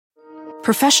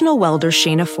Professional welder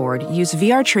Shayna Ford used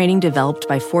VR training developed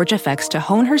by ForgeFX to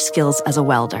hone her skills as a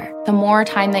welder. The more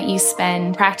time that you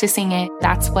spend practicing it,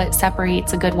 that's what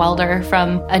separates a good welder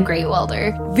from a great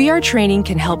welder. VR training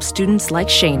can help students like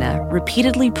Shayna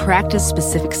repeatedly practice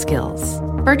specific skills.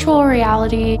 Virtual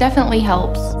reality definitely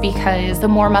helps because the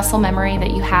more muscle memory that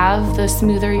you have, the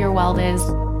smoother your weld is.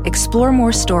 Explore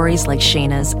more stories like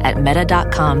Shayna's at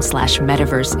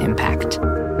meta.com/metaverseimpact.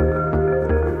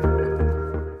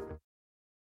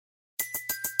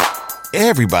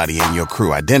 Everybody in your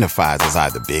crew identifies as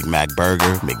either Big Mac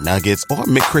Burger, McNuggets, or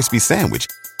McCrispy Sandwich.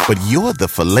 But you're the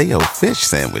Filet-O-Fish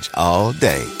Sandwich all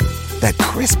day. That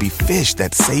crispy fish,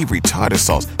 that savory tartar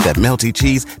sauce, that melty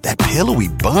cheese, that pillowy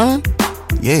bun.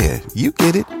 Yeah, you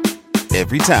get it.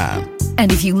 Every time.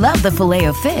 And if you love the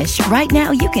Filet-O-Fish, right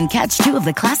now you can catch two of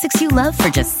the classics you love for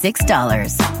just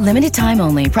 $6. Limited time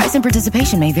only. Price and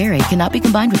participation may vary. Cannot be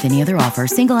combined with any other offer.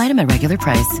 Single item at regular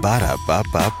price.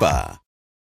 Ba-da-ba-ba-ba.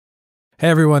 Hey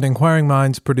everyone, Inquiring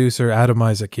Minds producer Adam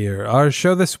Isaac here. Our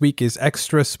show this week is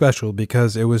extra special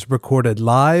because it was recorded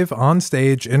live on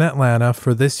stage in Atlanta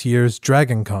for this year's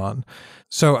DragonCon.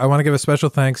 So I want to give a special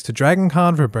thanks to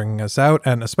DragonCon for bringing us out,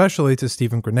 and especially to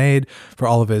Stephen Grenade for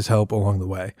all of his help along the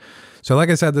way. So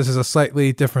like I said, this is a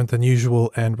slightly different than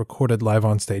usual and recorded live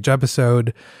on stage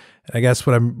episode. And I guess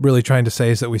what I'm really trying to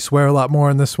say is that we swear a lot more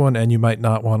in this one, and you might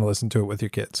not want to listen to it with your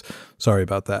kids. Sorry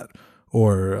about that.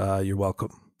 Or you're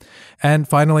welcome. And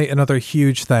finally, another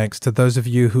huge thanks to those of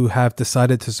you who have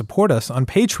decided to support us on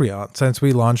Patreon since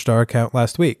we launched our account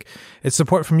last week. It's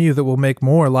support from you that will make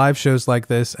more live shows like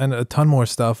this and a ton more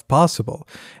stuff possible.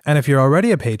 And if you're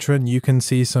already a patron, you can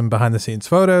see some behind-the-scenes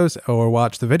photos or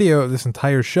watch the video of this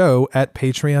entire show at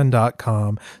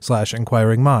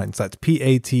patreon.com/inquiringminds. That's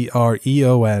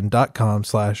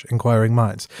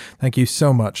patreon.com/inquiringminds. Thank you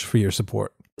so much for your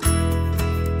support.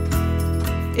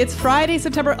 It's Friday,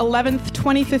 September 11th,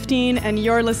 2015, and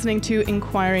you're listening to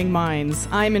Inquiring Minds.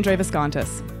 I'm Indre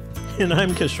Viscontis. And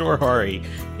I'm Kishore Hari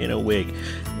in a wig.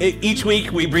 Each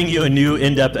week, we bring you a new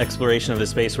in-depth exploration of the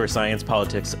space where science,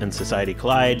 politics, and society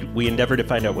collide. We endeavor to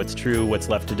find out what's true, what's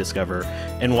left to discover,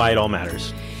 and why it all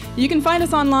matters. You can find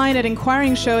us online at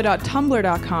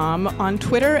inquiringshow.tumblr.com, on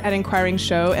Twitter at Inquiring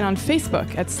Show, and on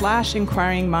Facebook at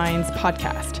 /Inquiring Minds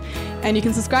Podcast. And you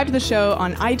can subscribe to the show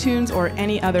on iTunes or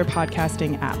any other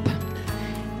podcasting app.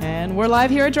 And we're live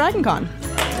here at DragonCon.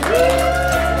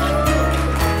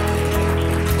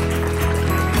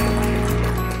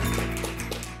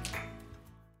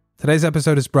 Today's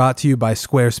episode is brought to you by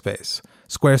Squarespace.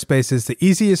 Squarespace is the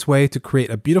easiest way to create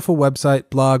a beautiful website,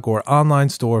 blog, or online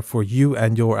store for you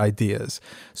and your ideas.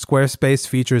 Squarespace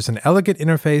features an elegant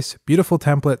interface, beautiful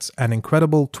templates, and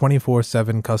incredible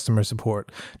 24/7 customer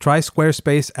support. Try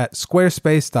Squarespace at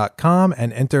squarespace.com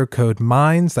and enter code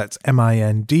MINDS, that's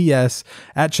MINDS,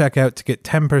 at checkout to get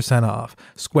 10% off.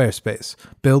 Squarespace.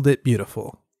 Build it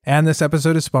beautiful. And this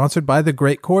episode is sponsored by The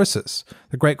Great Courses.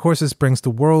 The Great Courses brings the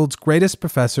world's greatest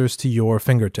professors to your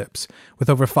fingertips.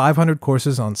 With over 500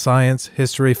 courses on science,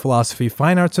 history, philosophy,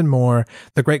 fine arts, and more,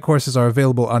 The Great Courses are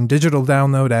available on digital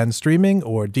download and streaming,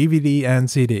 or DVD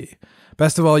and CD.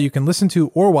 Best of all, you can listen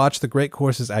to or watch The Great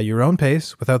Courses at your own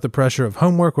pace without the pressure of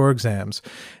homework or exams.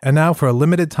 And now, for a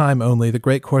limited time only, The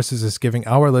Great Courses is giving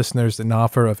our listeners an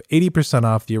offer of 80%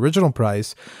 off the original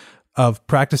price of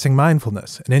Practicing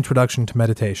Mindfulness, an introduction to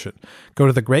meditation. Go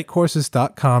to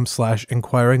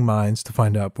thegreatcourses.com/inquiringminds to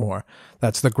find out more.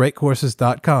 That's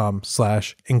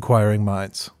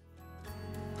thegreatcourses.com/inquiringminds.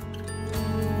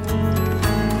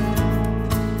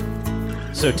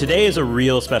 So today is a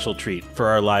real special treat for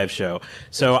our live show.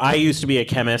 So I used to be a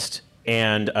chemist,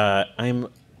 and I'm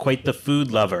quite the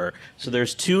food lover. So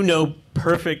there's two no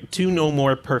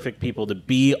more perfect people to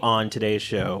be on today's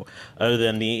show other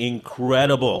than the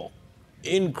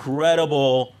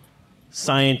incredible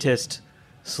scientist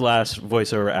 /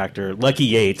 voiceover actor Lucky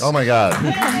Yates. Oh my God,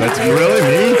 that's really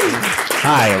me?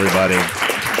 Hi everybody.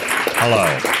 Hello.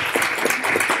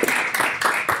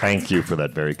 Thank you for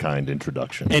that very kind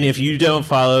introduction. And if you don't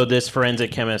follow this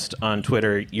forensic chemist on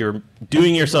Twitter, you're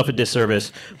doing yourself a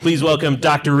disservice. Please welcome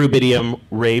Dr. Rubidium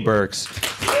Ray Burks.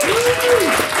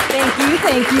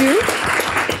 Thank you.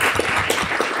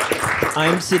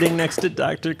 I'm sitting next to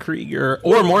Dr. Krieger,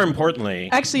 or more importantly...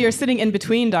 Actually, you're sitting in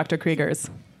between Dr. Kriegers.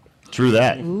 True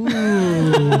that. Ooh.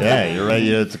 Yeah, you're right.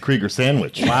 Yeah, it's a Krieger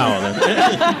sandwich. Wow. Going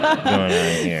on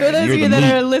here. For those of you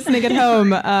that are listening at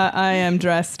home, I am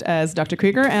dressed as Dr.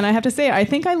 Krieger, and I have to say, I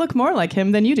think I look more like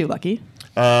him than you do, Lucky.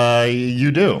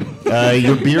 You do.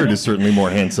 Your beard is certainly more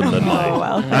handsome than mine. Oh,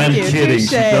 well, I'm you. kidding. Touché.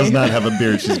 She does not have a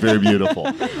beard. She's very beautiful.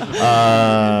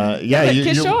 Yeah,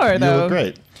 Kishore, you though. look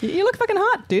great. You look fucking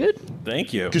hot, dude.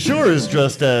 Thank you. Kishore is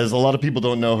dressed as, a lot of people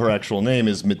don't know her actual name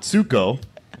is Mitsuko,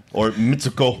 or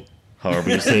Mitsuko, however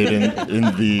you say it in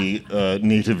the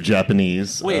native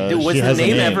Japanese. Wait, was she the has a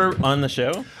name ever on the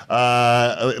show?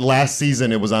 Last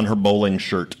season, it was on her bowling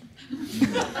shirt.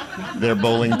 Their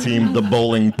bowling team, the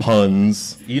Bowling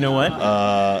Puns. You know what?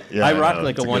 Yeah, I rock know,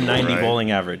 like a it's good 190 right?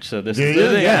 bowling average, so this Do is you? the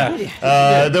thing.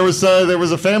 Yeah. There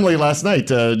was a family last night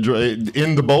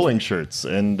in the bowling shirts,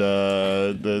 and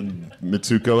the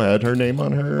Mitsuko had her name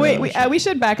on her. Wait, we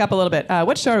should back up a little bit.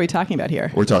 What show are we talking about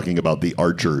here? We're talking about The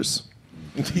Archers.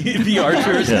 The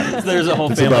Archers. Yeah. There's a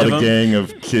whole It's family about of a them. gang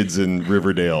of kids in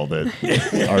Riverdale that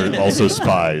are also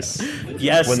spies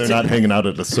Yes. when they're not hanging out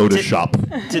at a soda shop.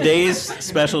 Today's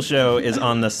special show is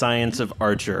on the science of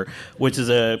Archer, which is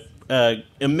a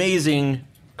amazing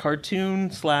cartoon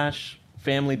 /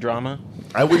 family drama.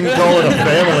 I wouldn't call it a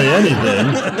family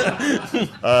anything.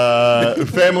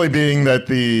 Family being that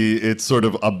it's sort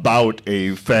of about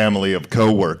a family of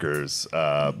coworkers,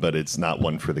 but it's not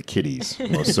one for the kiddies,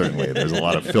 most certainly. There's a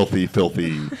lot of filthy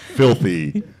things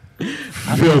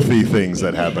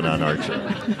that happen on Archer.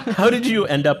 How did you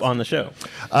end up on the show?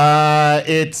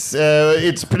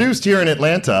 It's produced here in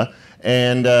Atlanta.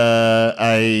 And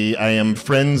I am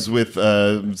friends with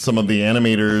some of the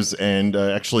animators and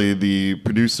actually the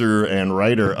producer and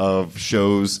writer of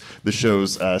the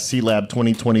shows C-Lab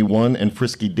 2021 and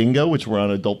Frisky Dingo, which were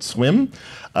on Adult Swim.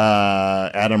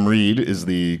 Adam Reed is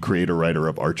the creator-writer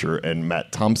of Archer, and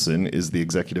Matt Thompson is the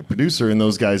executive producer, and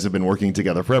those guys have been working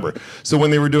together forever. So when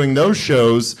they were doing those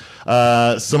shows,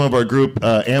 some of our group,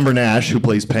 Amber Nash, who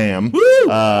plays Pam,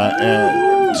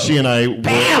 and she and I...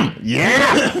 Pam!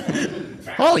 Yeah!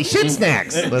 Holy shit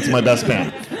snacks! That's my best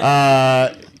Pam.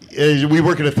 We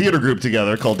work at a theater group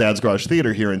together called Dad's Garage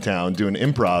Theater here in town doing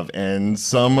improv, and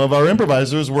some of our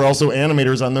improvisers were also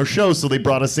animators on those shows, so they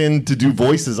brought us in to do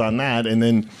voices on that, and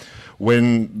then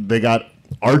when they got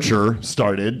Archer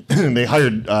started, they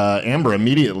hired Amber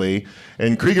immediately,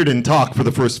 and Krieger didn't talk for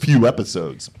the first few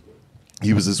episodes.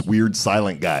 He was this weird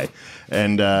silent guy.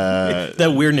 And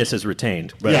that weirdness is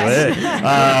retained. Yes.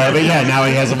 But yeah, now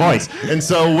he has a voice. And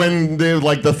so when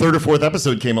the third or fourth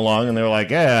episode came along, and they were like,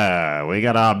 "Yeah, we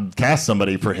gotta cast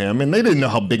somebody for him," and they didn't know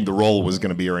how big the role was going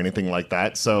to be or anything like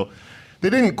that, so they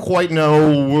didn't quite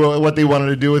know what they wanted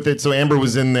to do with it. So Amber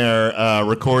was in there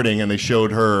recording, and they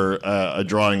showed her a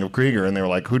drawing of Krieger, and they were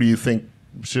like, "Who do you think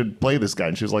should play this guy?"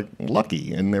 And she was like,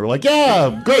 "Lucky." And they were like,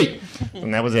 "Yeah, great,"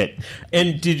 and that was it.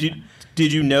 And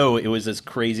did you know it was this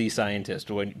crazy scientist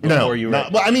before you were... No.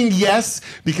 Well, I mean, yes,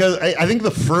 because I think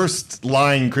the first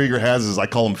line Krieger has is, I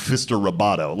call him Fister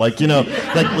Roboto. Like,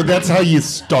 that's how you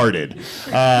started,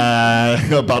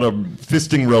 about a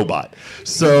fisting robot.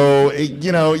 So,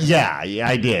 yeah,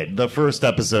 I did. The first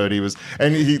episode, he was...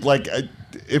 And he, like...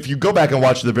 if you go back and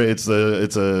watch it's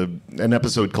an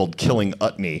episode called Killing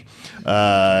Utney,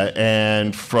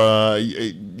 and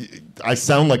I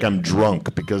sound like I'm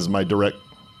drunk because my direct...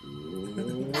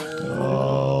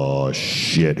 Oh,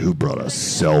 shit. Who brought a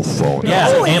cell phone?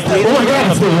 Yeah, and please, oh, my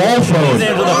God, it's the wall phone. Please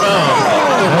answer the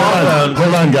phone.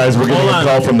 Hold on, guys. We're getting a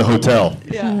call from the hotel.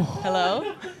 Yeah.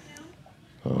 Hello?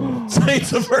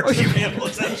 Science of Archer Campbell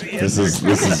is actually This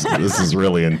is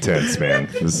really intense, man.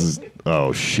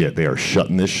 Oh, shit. They are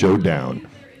shutting this show down.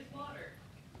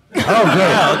 Oh, great.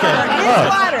 Yeah, okay.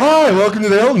 Hi, welcome to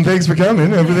the Hilton. Thanks for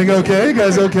coming. Everything okay? You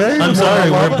guys okay? I'm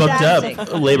sorry, we're booked Fantastic.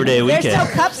 up. Labor Day weekend. There's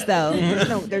no cups, though.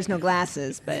 There's no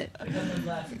glasses, but...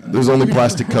 There's only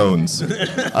plastic cones. So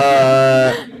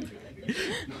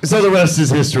the rest is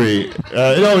history.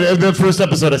 The first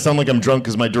episode, I sound like I'm drunk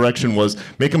because my direction was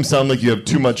make them sound like you have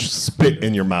too much spit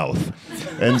in your mouth.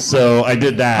 And so I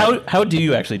did that. How do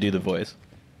you actually do the voice?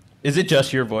 Is it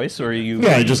just your voice, or are you...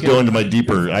 Yeah, I just go into my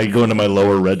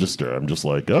lower register. I'm just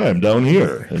like, I'm down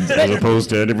here, as opposed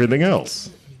to everything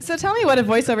else. So tell me what a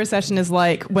voiceover session is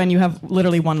like when you have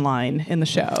literally one line in the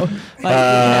show.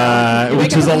 Like,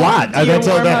 which is a lot. Do your That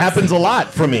warm-ups. happens a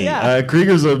lot for me. Yeah.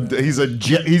 Krieger's he's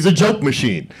a joke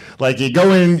machine. Like, you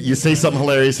go in, you say something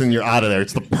hilarious, and you're out of there.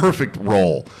 It's the perfect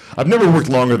role. I've never worked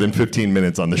longer than 15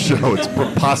 minutes on the show. It's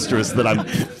preposterous that I'm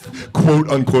quote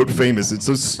unquote famous. It's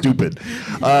so stupid.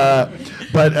 But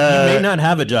you may not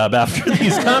have a job after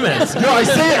these comments. No,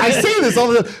 I say this all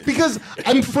the time because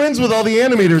I'm friends with all the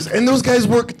animators, and those guys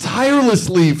work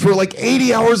tirelessly for like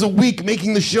 80 hours a week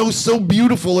making the show so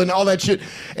beautiful and all that shit.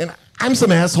 And I'm some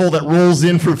asshole that rolls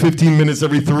in for 15 minutes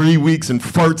every 3 weeks and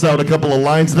farts out a couple of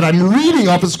lines that I'm reading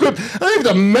off a script. I have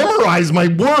to memorize my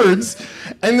words,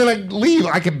 and then I leave.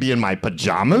 I could be in my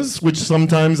pajamas, which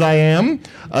sometimes I am,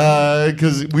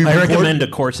 because I recommend a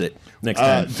corset next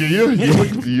time. Do you?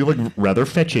 You look rather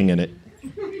fetching in it.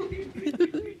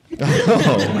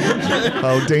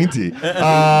 How dainty.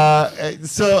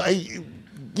 So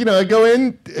I go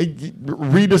in,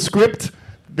 read a script.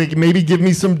 They can maybe give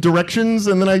me some directions,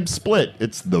 and then I split.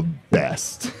 It's the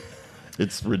best.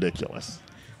 It's ridiculous.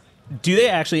 Do they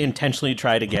actually intentionally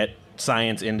try to get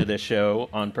science into this show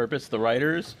on purpose, the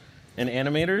writers and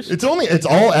animators? It's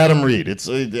all Adam Reed.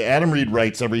 Adam Reed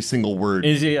writes every single word.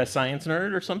 Is he a science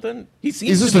nerd or something? He's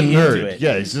just a nerd.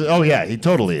 Yeah, he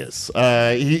totally is.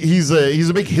 He's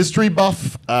a big history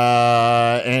buff.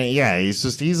 And yeah, if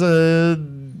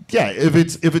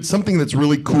it's something that's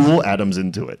really cool, Adam's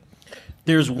into it.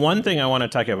 There's one thing I want to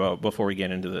talk about before we get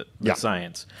into the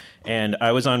science. And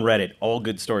I was on Reddit. All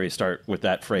good stories start with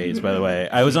that phrase, by the way.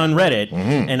 I was on Reddit,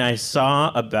 and I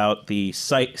saw about the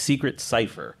secret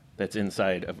cipher that's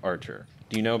inside of Archer.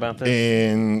 Do you know about this?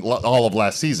 In all of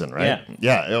last season, right?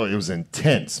 Yeah. Yeah, it was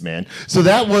intense, man. So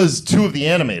that was two of the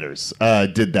animators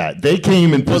did that. They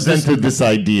came and presented this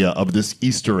idea of this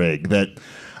Easter egg that...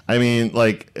 I mean,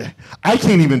 like, I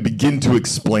can't even begin to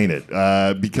explain it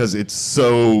because it's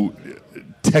so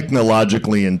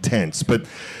technologically intense. But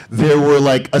there were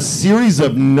like a series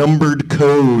of numbered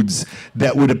codes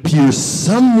that would appear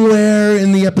somewhere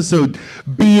in the episode,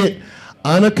 be it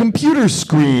on a computer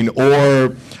screen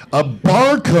or a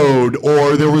barcode,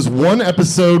 or there was one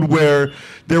episode where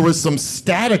there was some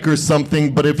static or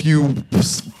something, but if you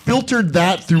filtered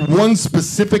that through one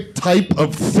specific type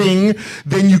of thing,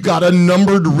 then you got a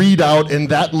numbered readout, and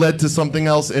that led to something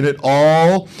else, and it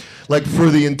all, like for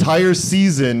the entire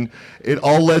season, it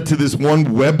all led to this one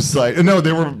website. No,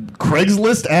 there were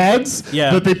Craigslist ads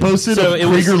that they posted of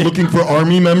Krieger looking for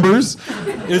army members.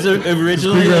 It was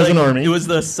originally Krieger as an army. It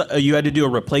was you had to do a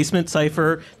replacement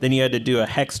cipher, then you had to do a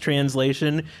hex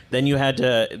translation, then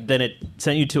it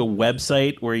sent you to a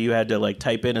website where you had to like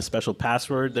type in a special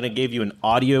password, then it gave you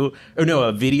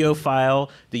a video file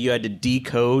that you had to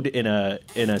decode in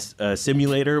a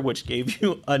simulator, which gave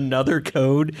you another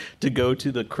code to go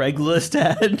to the Craigslist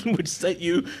ad, which sent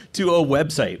you to a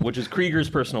website, which is Krieger's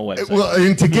personal website. Well,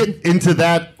 and to get into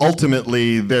that,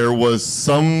 ultimately, there was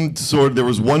one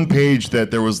page that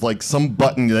there was like some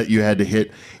button that you had to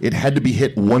hit. It had to be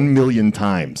hit 1 million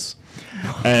times.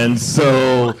 And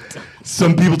so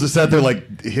some people just sat there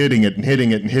like hitting it and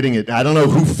hitting it and hitting it. I don't know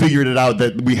who figured it out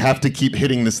that we have to keep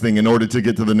hitting this thing in order to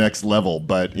get to the next level.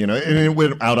 But, and it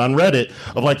went out on Reddit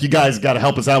of like, you guys got to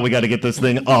help us out. We got to get this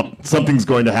thing up. Something's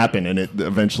going to happen. And it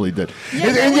eventually did.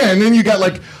 And then you got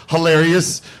like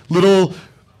hilarious little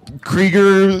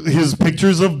Krieger, his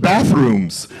pictures of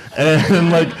bathrooms, and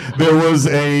like there was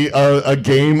a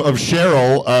game of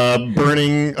Cheryl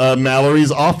burning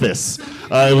Mallory's office.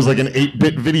 It was like an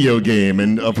 8-bit video game,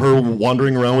 and of her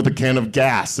wandering around with a can of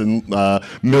gas, and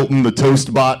Milton the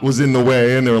Toast Bot was in the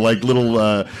way, and there were like little.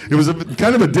 It was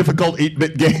kind of a difficult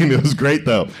 8-bit game. It was great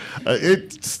though.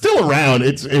 It's still around.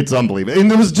 It's unbelievable.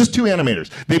 And there was just two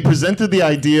animators. They presented the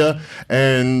idea,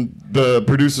 and the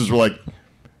producers were like,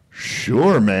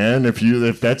 sure, man.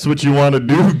 If that's what you want to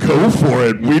do, go for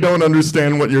it. We don't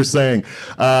understand what you're saying.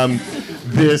 I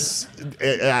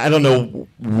don't know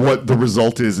what the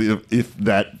result is if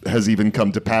that has even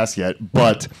come to pass yet,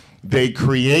 but they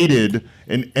created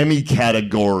an Emmy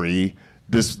category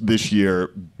this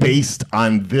year based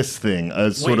on this thing,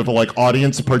 as sort of like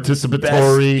audience participatory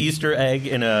best Easter egg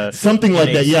in a something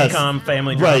like that. Yes, sitcom,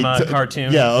 family drama,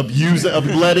 cartoon. Yeah, of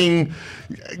letting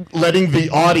the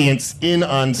audience in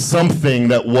on something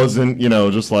that wasn't,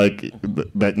 just like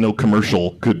that no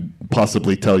commercial could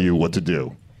possibly tell you what to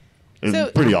do.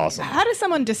 It's pretty awesome. How does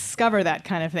someone discover that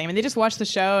kind of thing? I mean, they just watch the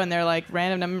show and they're like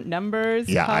random numbers.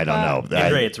 Yeah, I don't know.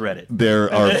 It's Reddit.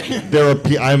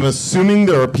 I'm assuming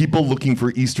there are people looking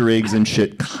for Easter eggs and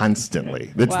shit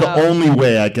constantly. That's the only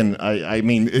way I can. I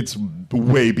mean, it's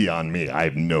way beyond me. I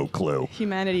have no clue.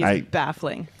 Humanity is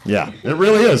baffling. Yeah, it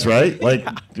really is, right? Like,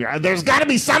 there's got to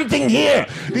be something here.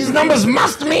 These numbers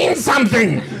must mean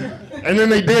something. And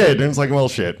then they did, and it's like, well,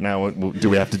 shit. Now, do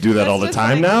we have to do that all the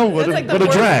time now? What a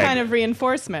drag! Kind of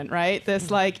reinforcement, right?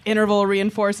 This like interval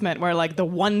reinforcement, where like the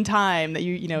one time that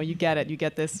you get it, you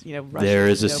get this, There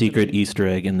is a secret Easter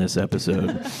egg in this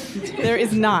episode. There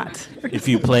is not. If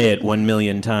you play it 1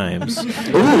 million times.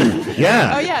 Ooh,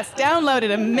 yeah. Oh yes, download it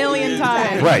 1 million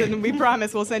times, right? And we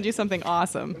promise we'll send you something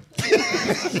awesome.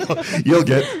 You'll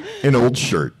get an old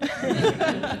shirt.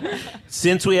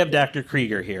 Since we have Dr.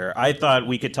 Krieger here, I thought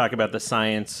we could talk about the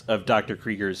science of Dr.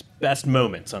 Krieger's best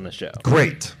moments on the show.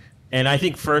 Great. And I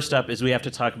think first up is we have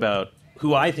to talk about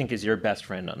who I think is your best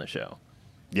friend on the show.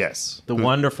 Yes. The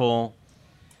wonderful,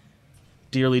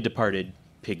 dearly departed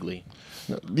Piggly.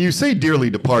 You say dearly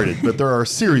departed, but there are a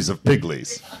series of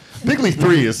Pigleys. Piggly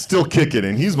 3 is still kicking,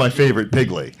 and he's my favorite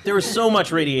Piggly. There was so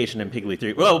much radiation in Piggly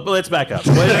 3. Well, but let's back up.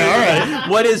 All right.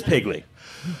 What is Piggly?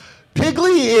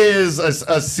 Piggly is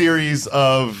a series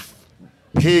of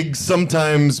pig,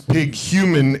 sometimes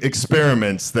pig-human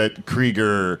experiments that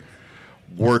Krieger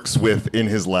works with in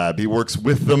his lab. He works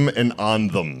with them and on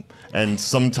them, and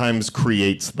sometimes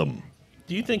creates them.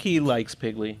 Do you think he likes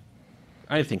Piggly?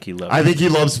 I think he loves I think he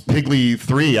loves Piggly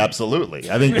 3, absolutely.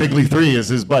 I think Piggly 3 is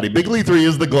his buddy. Piggly 3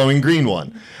 is the glowing green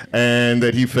one, and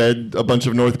that he fed a bunch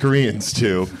of North Koreans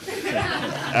to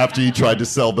after he tried to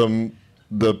sell them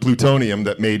the plutonium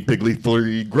that made Piggly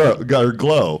 3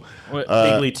 glow. What,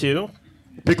 Piggly 2?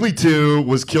 Piggly 2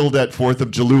 was killed at 4th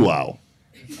of July.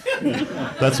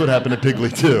 That's what happened to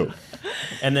Piggly 2.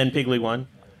 And then Piggly 1?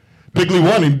 Piggly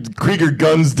 1, and Krieger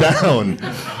guns down.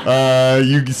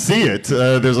 You can see it.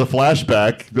 There's a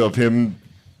flashback of him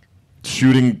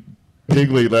shooting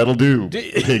Piggly. That'll do,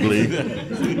 Piggly.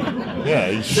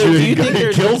 Yeah,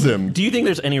 he kills him. Do you think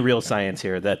there's any real science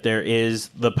here that there is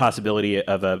the possibility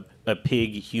of a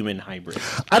pig-human hybrid?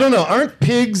 I don't know. Aren't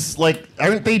pigs,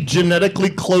 aren't they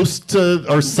genetically close to,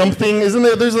 or something? Isn't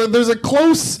there? There's a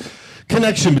close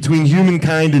connection between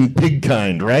humankind and pig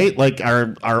kind, right? Like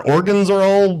our organs are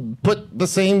all put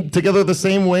together the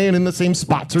same way and in the same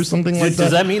spots or something like that.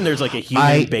 Does that mean there's like a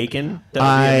human bacon?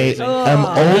 I am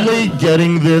only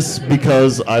getting this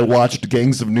because I watched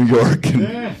Gangs of New York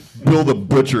and Bill the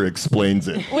Butcher explains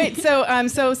it. Wait,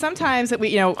 so sometimes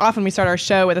often we start our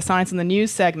show with a science in the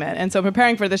news segment, and so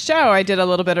preparing for the show, I did a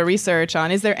little bit of research on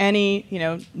is there any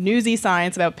newsy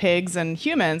science about pigs and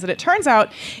humans, and it turns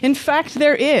out, in fact,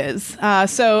 there is.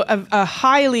 So a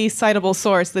highly citable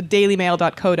source, the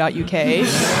DailyMail.co.uk,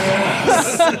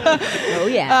 oh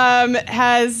yeah,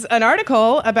 has an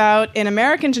article about an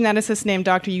American geneticist named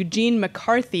Dr. Eugene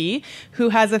McCarthy, who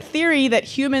has a theory that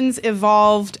humans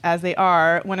evolved as they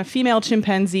are when a female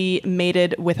chimpanzee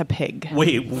mated with a pig.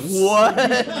 Wait, what?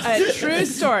 A true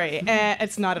story.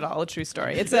 It's not at all a true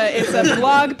story. It's a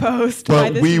blog post by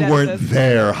But this we weren't geneticist.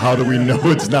 there. How do we know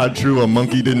it's not true? A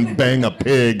monkey didn't bang a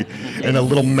pig and a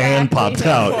little man popped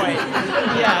out. Point.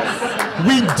 Yes.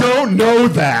 We don't know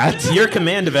that. Your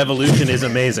command of evolution is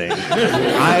amazing.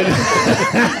 I'm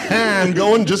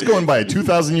just going by a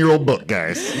 2,000-year-old book,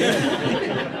 guys.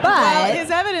 Well,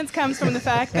 his evidence comes from the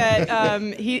fact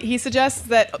that he suggests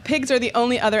that pigs are the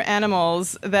only other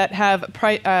animals that have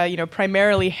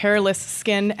primarily hairless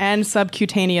skin and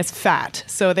subcutaneous fat.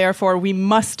 So therefore, we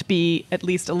must be at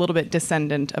least a little bit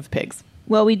descendant of pigs.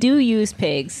 Well, we do use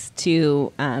pigs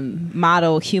to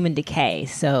model human decay.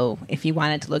 So if you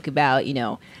wanted to look about,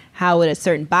 how would a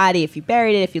certain body, if you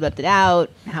buried it, if you left it out,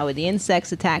 how would the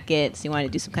insects attack it? So you want to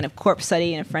do some kind of corpse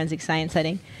study in a forensic science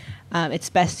setting. It's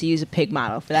best to use a pig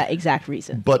model for that exact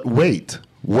reason. But wait,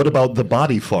 what about the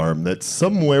body farm that's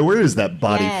somewhere? Where is that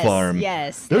body farm?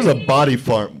 Yes. There's a body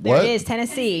farm. What? There is,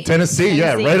 Tennessee. Tennessee,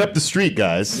 yeah, right up the street,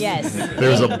 guys. Yes.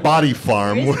 There's a body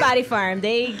farm. There's a body farm.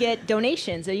 They get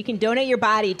donations. So you can donate your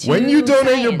body to When you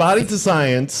donate your science. body to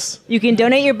science, You can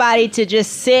donate your body to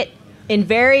just sit in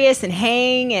various and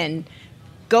hang and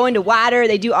go into water.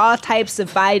 They do all types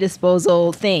of body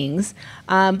disposal things.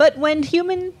 But when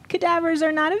human cadavers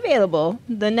are not available,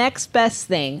 the next best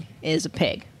thing is a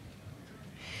pig.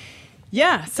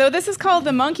 Yeah, so this is called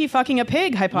the monkey fucking a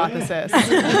pig hypothesis,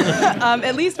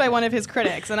 at least by one of his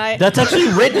critics. And That's actually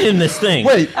written in this thing.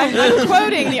 wait, I'm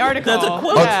quoting the article. That's a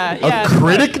quote. Yeah, a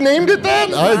critic named it that?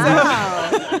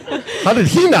 How did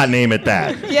he not name it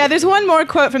that? Yeah, there's one more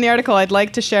quote from the article I'd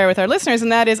like to share with our listeners,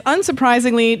 and that is,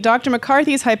 unsurprisingly, Dr.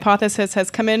 McCarthy's hypothesis has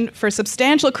come in for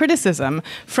substantial criticism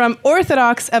from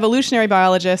orthodox evolutionary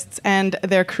biologists and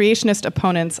their creationist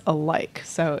opponents alike.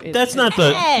 So That's not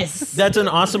the. Yes. That's an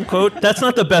awesome quote. That's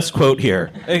not the best quote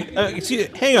here.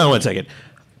 Hang on one second.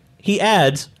 He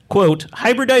adds, quote,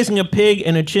 hybridizing a pig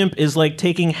and a chimp is like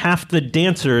taking half the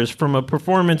dancers from a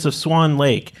performance of Swan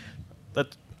Lake.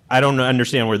 I don't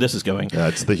understand where this is going.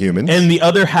 That's the humans. And the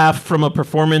other half from a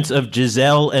performance of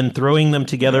Giselle and throwing them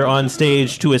together on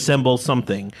stage to assemble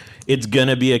something. It's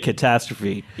gonna be a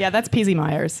catastrophe. Yeah, that's Peasy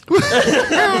Myers.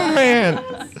 Oh, man.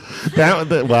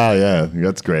 Wow, yeah,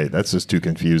 that's great. That's just too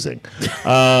confusing.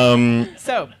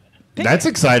 So, That's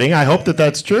exciting. I hope that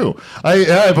that's true. I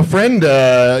have a friend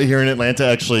here in Atlanta,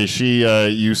 actually. She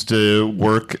used to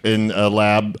work in a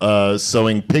lab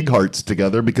sewing pig hearts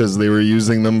together because they were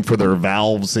using them for their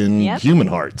valves in human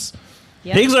hearts.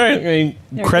 Pigs are an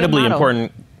incredibly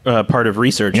important part of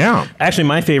research. Yeah. Actually,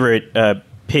 my favorite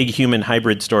pig-human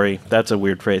hybrid story, that's a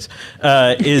weird phrase,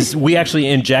 is we actually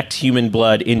inject human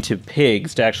blood into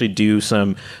pigs to actually do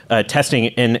some testing.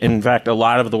 And in fact, a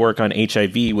lot of the work on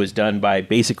HIV was done by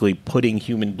basically putting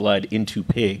human blood into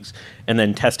pigs and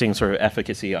then testing sort of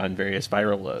efficacy on various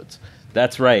viral loads.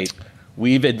 That's right.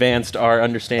 We've advanced our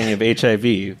understanding of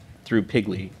HIV through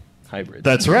pigly hybrids.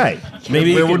 That's right.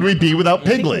 Maybe where would we be without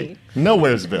Piggly?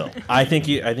 Nowheresville. I think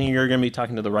you're going to be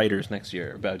talking to the writers next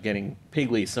year about getting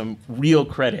Piggly some real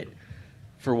credit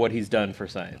for what he's done for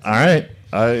science. All right.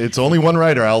 It's only one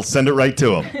writer. I'll send it right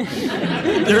to him.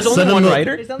 There's only one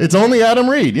writer? It's only Adam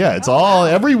Reed. Yeah, it's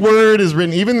every word is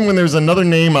written. Even when there's another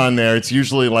name on there, it's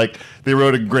usually like they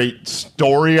wrote a great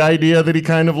story idea that he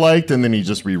kind of liked, and then he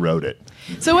just rewrote it.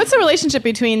 So what's the relationship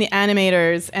between the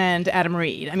animators and Adam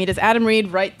Reed? I mean, does Adam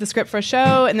Reed write the script for a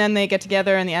show and then they get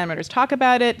together and the animators talk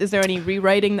about it? Is there any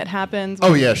rewriting that happens?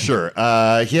 Oh yeah, sure.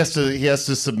 He has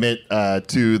to submit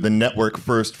to the network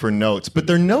first for notes, but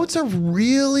their notes are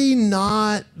really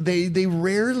not. They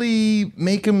rarely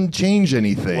make him change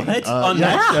anything. What? On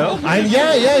that show?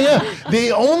 Yeah.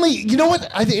 They only. You know what?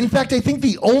 In fact, I think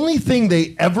the only thing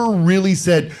they ever really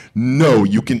said, no,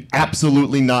 you can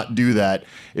absolutely not do that,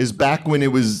 is back when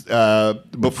it was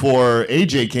before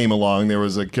AJ came along. There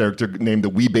was a character named the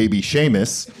Wee Baby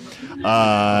Seamus,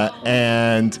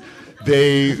 and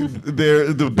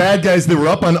the bad guys, they were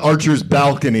up on Archer's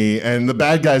balcony, and the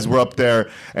bad guys were up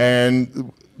there,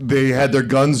 and they had their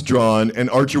guns drawn, and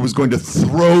Archer was going to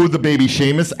throw the baby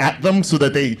Seamus at them so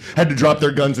that they had to drop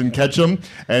their guns and catch him.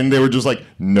 And they were just like,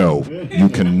 no, you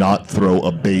cannot throw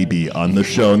a baby on the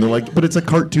show. And they're like, but it's a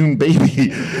cartoon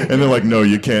baby. And they're like, no,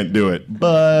 you can't do it.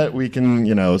 But we can,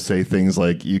 say things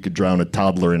like, you could drown a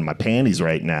toddler in my panties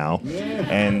right now.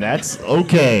 And that's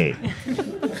okay.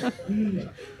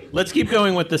 Let's keep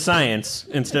going with the science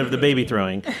instead of the baby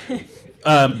throwing.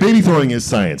 Baby throwing is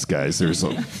science, guys. There's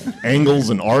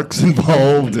angles and arcs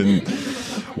involved and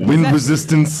wind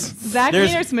resistance. Zach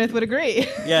Wienersmith would agree.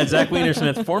 Yeah, Zach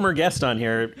Wienersmith, former guest on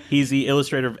here. He's the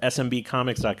illustrator of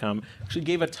SMBcomics.com. Actually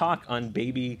gave a talk on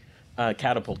baby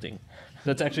catapulting.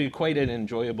 That's actually quite an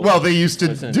enjoyable. Well, they used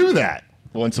to do that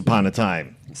once upon a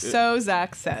time. So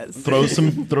Zach says. Throw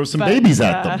some babies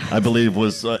at them, I believe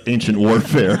was ancient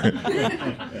warfare.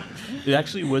 It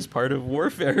actually was part of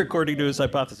warfare, according to his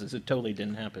hypothesis. It totally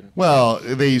didn't happen. Well,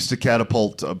 they used to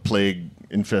catapult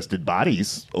plague-infested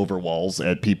bodies over walls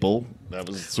at people. That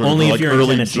was sort only of if like you're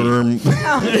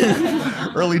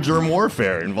early germ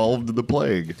warfare involved the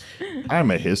plague. I'm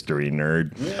a history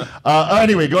nerd.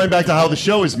 Anyway, going back to how the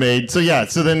show is made. So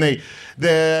then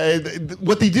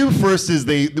what they do first is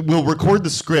they will record the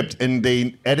script and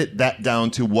they edit that down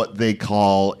to what they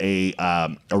call a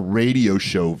radio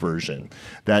show version.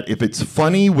 That if it's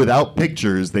funny without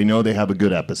pictures, they know they have a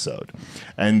good episode.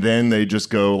 And then they just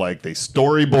go they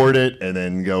storyboard it and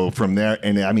then go from there.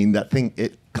 And I mean, that thing,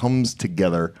 it comes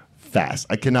together fast.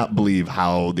 I cannot believe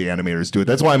how the animators do it.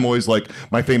 That's why I'm always like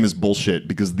my famous bullshit,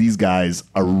 because these guys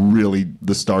are really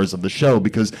the stars of the show,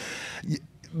 because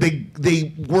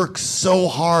they work so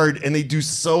hard and they do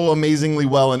so amazingly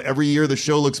well, and every year the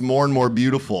show looks more and more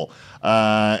beautiful.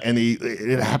 And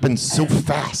it happens so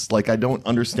fast. I don't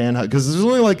understand how, because there's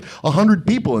only 100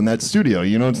 people in that studio.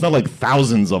 It's not like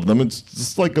thousands of them. It's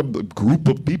just like a group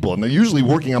of people, and they're usually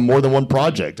working on more than one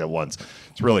project at once.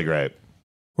 It's really great.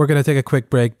 We're going to take a quick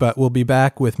break, but we'll be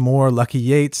back with more Lucky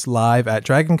Yates live at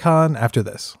DragonCon after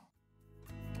this.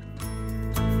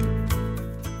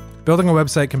 Building a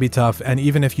website can be tough, and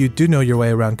even if you do know your way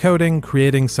around coding,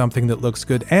 creating something that looks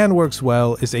good and works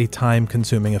well is a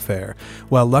time-consuming affair.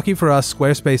 Well, lucky for us,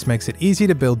 Squarespace makes it easy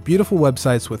to build beautiful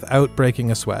websites without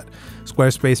breaking a sweat.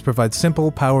 Squarespace provides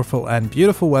simple, powerful, and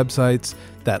beautiful websites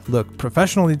that look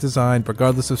professionally designed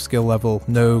regardless of skill level,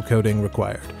 no coding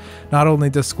required. Not only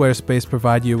does Squarespace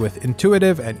provide you with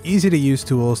intuitive and easy-to-use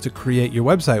tools to create your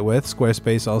website with,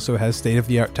 Squarespace also has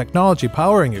state-of-the-art technology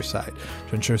powering your site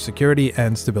to ensure security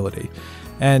and stability.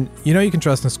 And you can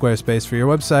trust in Squarespace for your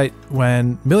website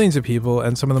when millions of people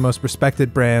and some of the most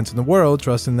respected brands in the world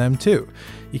trust in them too.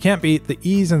 You can't beat the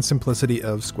ease and simplicity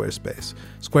of Squarespace.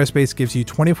 Squarespace gives you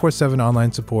 24/7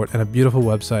 online support and a beautiful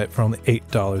website for only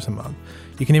 $8 a month.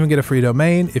 You can even get a free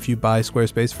domain if you buy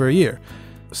Squarespace for a year.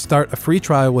 Start a free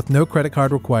trial with no credit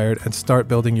card required and start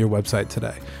building your website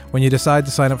today. When you decide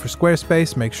to sign up for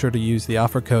Squarespace, make sure to use the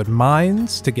offer code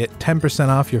MINDS to get 10%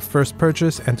 off your first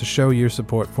purchase and to show your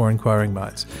support for Inquiring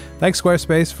Minds. Thanks,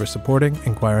 Squarespace, for supporting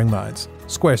Inquiring Minds.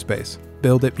 Squarespace.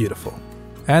 Build it beautiful.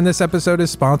 And this episode is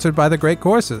sponsored by The Great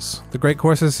Courses. The Great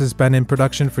Courses has been in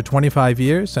production for 25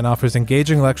 years and offers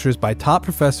engaging lectures by top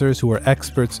professors who are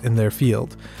experts in their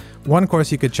field. One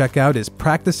course you could check out is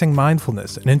Practicing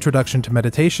Mindfulness, an Introduction to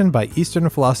Meditation by Eastern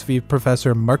philosophy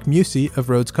professor Mark Musi of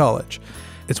Rhodes College.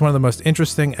 It's one of the most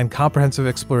interesting and comprehensive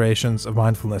explorations of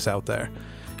mindfulness out there.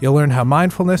 You'll learn how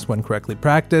mindfulness, when correctly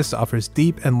practiced, offers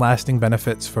deep and lasting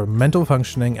benefits for mental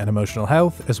functioning and emotional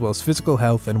health, as well as physical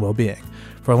health and well-being.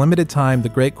 For a limited time, The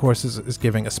Great Courses is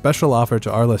giving a special offer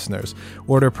to our listeners.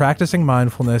 Order Practicing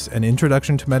Mindfulness and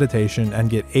Introduction to Meditation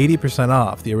and get 80%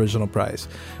 off the original price.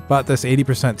 But this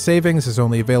 80% savings is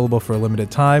only available for a limited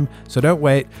time, so don't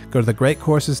wait. Go to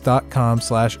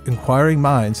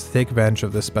thegreatcourses.com/inquiringminds to take advantage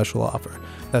of this special offer.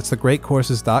 That's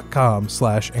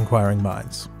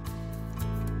thegreatcourses.com/inquiringminds.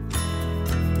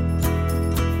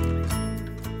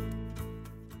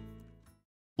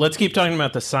 Let's keep talking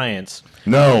about the science.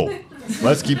 No.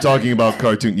 Let's keep talking about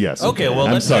cartoon. Yes. Okay, well,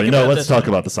 I'm let's sorry. talk No, about let's talk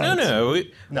about the science.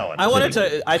 No. I wanted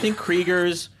to. I think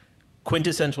Krieger's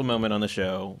quintessential moment on the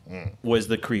show was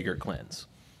the Krieger cleanse.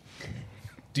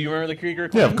 Do you remember the Krieger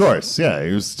cleanse? Yeah, of course. Yeah,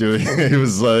 he was doing. He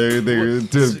was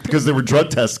because there were drug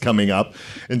tests coming up,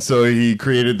 and so he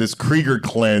created this Krieger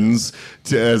cleanse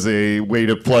as a way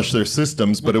to flush their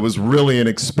systems. But it was really an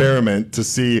experiment to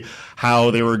see how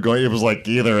they were going. It was like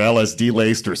either LSD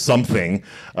laced or something,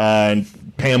 and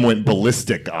Pam went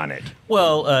ballistic on it.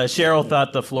 Well, Cheryl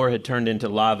thought the floor had turned into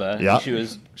lava. Yeah.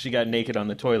 She got naked on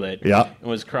the toilet. Yeah. And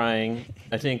was crying.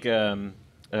 I think Ray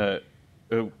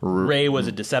was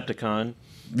a Decepticon.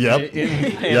 Yep.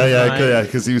 Yeah,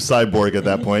 because he was cyborg at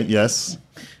that point. Yes.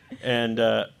 And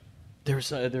there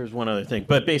was one other thing,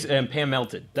 but and Pam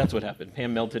melted. That's what happened.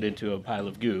 Pam melted into a pile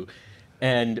of goo,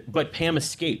 but Pam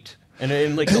escaped.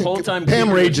 And like the whole time, Pam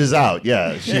rages out.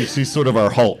 Yeah, she's sort of our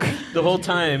Hulk. The whole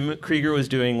time, Krieger was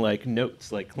doing like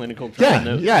notes, like clinical trial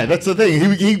notes. Yeah, that's the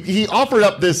thing. He offered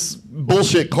up this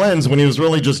bullshit cleanse when he was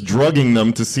really just drugging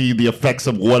them to see the effects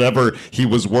of whatever he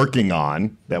was working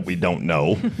on that we don't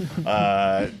know,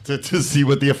 to see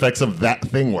what the effects of that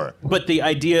thing were. But the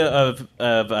idea of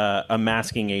a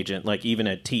masking agent, like even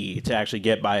a T, to actually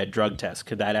get by a drug test,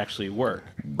 could that actually work?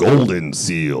 Golden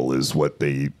Seal is what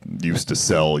they used to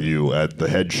sell you at the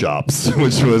head shops,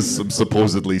 which was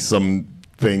supposedly some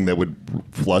thing that would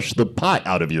flush the pot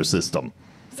out of your system.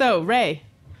 So, Ray,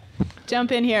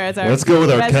 jump in here as our Let's go with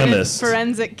our resident chemist.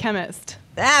 Forensic chemist.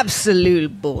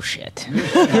 Absolute bullshit.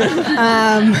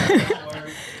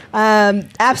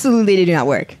 Absolutely, they do not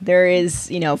work. There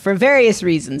is, for various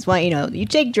reasons. One, you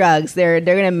take drugs, they're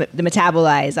going to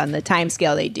metabolize on the time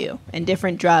scale they do, and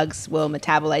different drugs will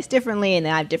metabolize differently, and they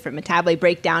have different metabolite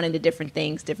break down into different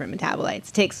things, different metabolites.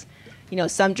 It takes,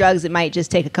 some drugs it might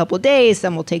just take a couple of days,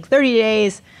 some will take 30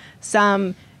 days,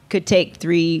 some could take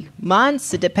 3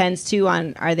 months. It depends too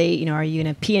on are you going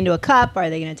to pee into a cup? Are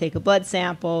they going to take a blood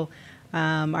sample?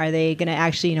 Are they going to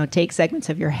actually, take segments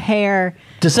of your hair?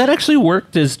 Does that actually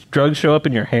work? Does drugs show up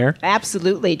in your hair?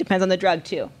 Absolutely. Depends on the drug,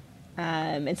 too.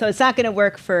 And so it's not going to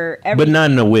work for every... But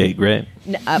not in a wig, right?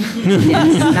 Yes,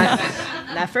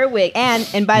 not for a wig.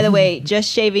 And by the way,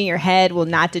 just shaving your head will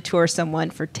not deter someone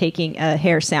for taking a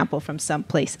hair sample from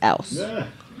someplace else. Yeah.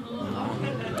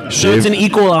 So it's an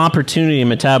equal opportunity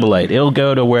metabolite. It'll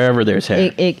go to wherever there's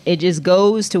hair. It just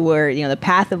goes to where, the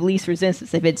path of least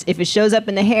resistance. If it shows up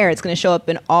in the hair, it's going to show up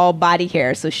in all body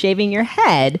hair. So shaving your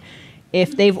head,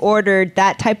 if they've ordered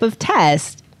that type of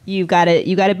test, you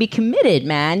gotta be committed,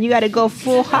 man. You gotta go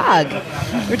full hog.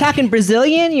 You're talking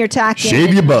Brazilian. You're talking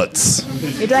shave your butts.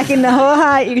 You're talking the whole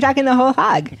hog. You're talking the whole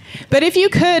hog. But if you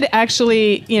could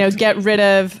actually, get rid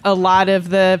of a lot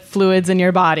of the fluids in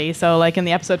your body, so like in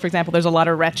the episode, for example, there's a lot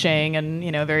of retching and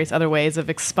various other ways of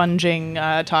expunging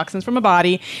toxins from a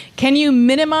body. Can you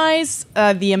minimize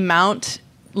the amount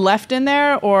left in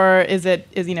there, or is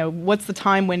what's the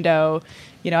time window?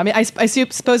 I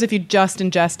suppose if you just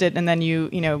ingest it and then you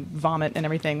vomit and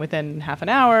everything within half an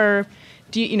hour,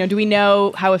 do we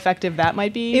know how effective that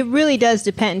might be? It really does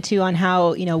depend too on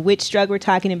how, which drug we're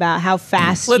talking about, how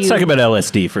fast. Let's talk about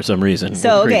LSD for some reason.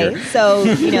 So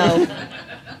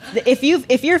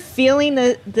if you're feeling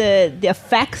the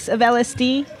effects of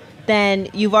LSD, then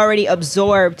you've already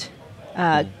absorbed.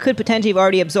 Could potentially have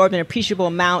already absorbed an appreciable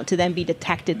amount to then be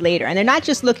detected later. And they're not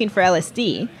just looking for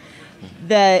LSD.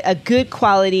 A good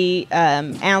quality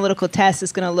analytical test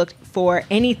is going to look for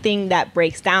anything that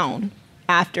breaks down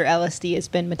after LSD has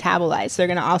been metabolized. So they're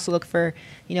going to also look for,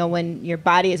 when your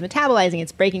body is metabolizing,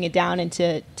 it's breaking it down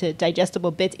into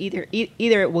digestible bits. Either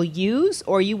it will use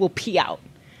or you will pee out.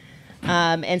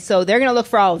 And so they're going to look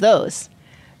for all of those.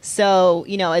 So,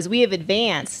 as we have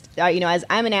advanced, as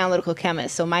I'm an analytical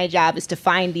chemist, so my job is to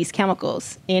find these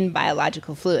chemicals in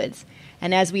biological fluids.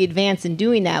 And as we advance in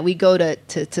doing that, we go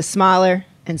to smaller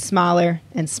and smaller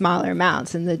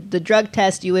amounts. And the drug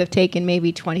test you would have taken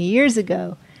maybe 20 years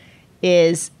ago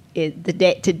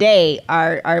today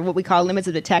are what we call limits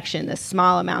of detection, the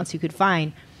small amounts you could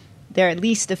find. They're at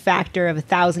least a factor of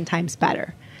 1,000 times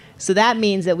better. So that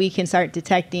means that we can start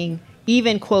detecting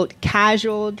even, quote,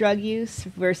 casual drug use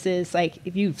versus like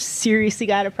if you've seriously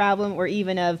got a problem, or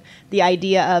even of the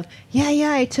idea of,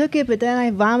 yeah, I took it, but then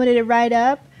I vomited it right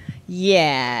up.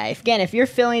 Yeah, if you're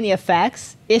feeling the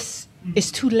effects, it's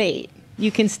too late.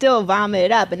 You can still vomit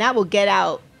it up, and that will get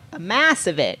out a mass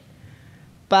of it.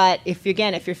 But if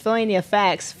you're feeling the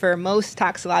effects, for most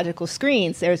toxicological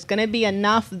screens, there's going to be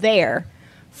enough there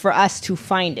for us to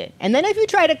find it. And then if you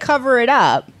try to cover it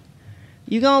up,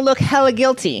 you're going to look hella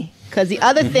guilty. Because the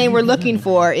other thing we're looking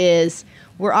for is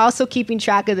we're also keeping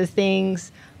track of the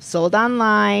things sold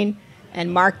online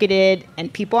and marketed,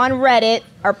 and people on Reddit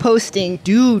are posting,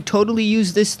 dude, totally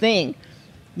use this thing.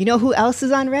 You know who else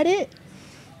is on Reddit?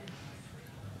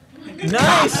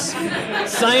 Nice!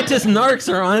 Scientist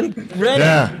narcs are on Reddit.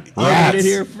 Yeah. I heard it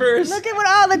here first. Look at what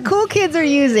all the cool kids are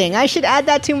using. I should add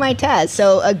that to my test.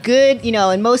 So a good,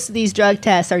 and most of these drug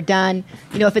tests are done,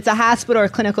 if it's a hospital or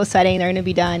clinical setting, they're going to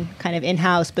be done kind of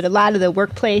in-house. But a lot of the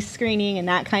workplace screening and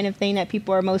that kind of thing that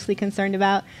people are mostly concerned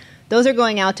about, those are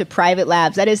going out to private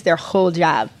labs. That is their whole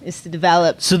job, is to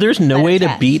develop. So there's no way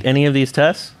to beat any of these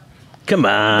tests? Come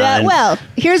on. Well,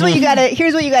 here's what you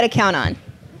gotta count on.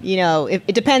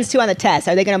 It depends too on the test.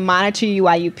 Are they going to monitor you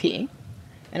while you pee?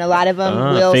 And a lot of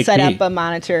them will set up a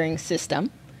monitoring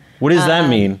system. What does that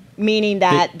mean? Meaning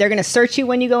that they're going to search you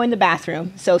when you go in the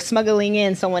bathroom. So smuggling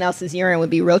in someone else's urine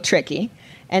would be real tricky.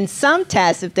 And some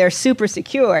tests, if they're super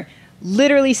secure,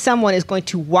 literally someone is going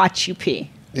to watch you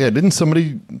pee. Yeah, didn't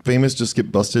somebody famous just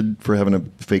get busted for having a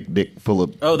fake dick full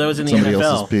of that was in the somebody NFL.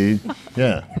 else's pee?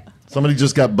 Yeah. Somebody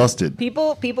just got busted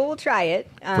People will try it.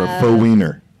 for a faux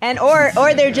wiener. And or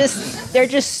they're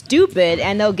just stupid,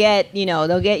 and they'll get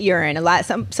urine a lot.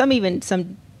 Some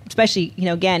especially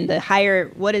again, the higher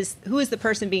who is the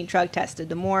person being drug tested,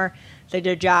 the more that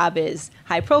their job is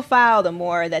high profile, the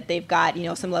more that they've got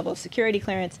some level of security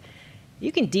clearance.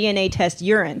 You can DNA test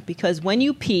urine, because when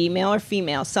you pee, male or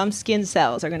female, some skin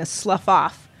cells are going to slough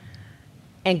off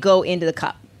and go into the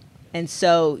cup. And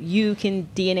so you can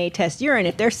DNA test urine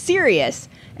if they're serious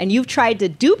and you've tried to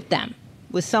dupe them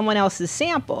with someone else's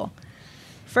sample.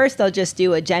 First, they'll just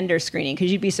do a gender screening,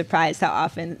 because you'd be surprised how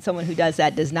often someone who does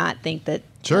that does not think that,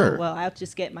 Sure. well, I'll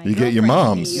just get my You get your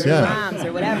girlfriend moms, to pee, or yeah. moms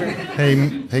or whatever.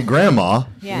 Hey, Grandma.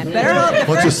 Yeah, better hope.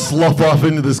 Why don't you slough off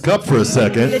into this cup for a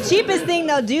second? The cheapest thing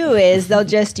they'll do is they'll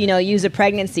just, use a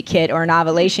pregnancy kit or an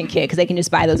ovulation kit, because they can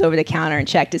just buy those over the counter and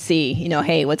check to see,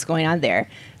 hey, what's going on there.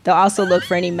 They'll also look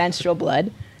for any menstrual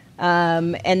blood.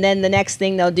 And then the next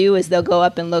thing they'll do is they'll go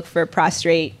up and look for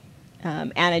prostate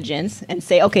antigens and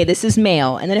say, okay, this is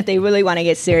male. And then if they really want to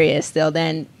get serious, they'll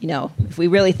then, if we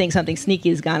really think something sneaky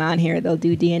has gone on here, they'll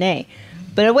do DNA.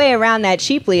 But a way around that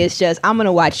cheaply is just, I'm going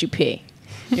to watch you pee.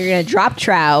 You're going to drop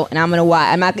trout, and I'm going to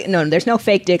watch. There's no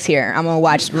fake dicks here. I'm going to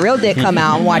watch real dick come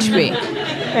out and watch pee.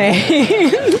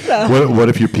 What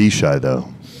if you're pee shy, though?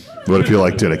 What if you're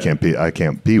like, dude, I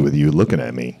can't pee with you looking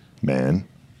at me, man?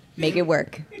 Make it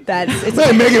work. Make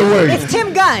it work. It's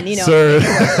Tim Gunn, Sir.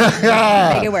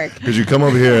 Make it work. Could you come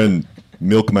over here and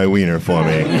milk my wiener for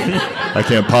me? I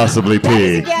can't possibly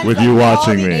pee with you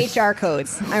watching all me. the HR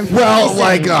codes.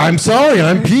 I'm sorry,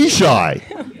 I'm pee shy.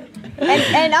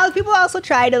 And people also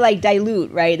try to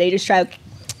dilute, right? They just try.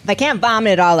 If I can't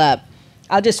vomit it all up,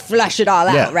 I'll just flush it all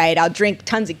out, right? I'll drink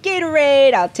tons of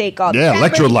Gatorade. I'll take all the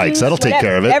electrolytes. juice, That'll take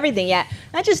care of it. Everything, yeah.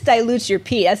 That just dilutes your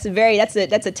pee. That's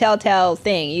a telltale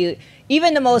thing.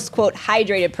 Even the most, quote,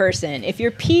 hydrated person, if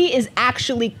your pee is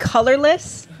actually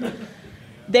colorless,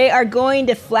 they are going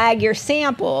to flag your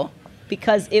sample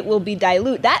because it will be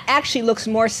dilute. That actually looks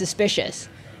more suspicious,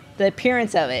 the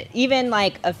appearance of it. Even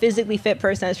a physically fit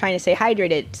person that's trying to stay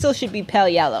hydrated still should be pale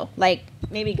yellow, like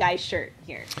maybe Guy's shirt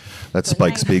here. That's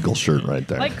Spike Spiegel's shirt right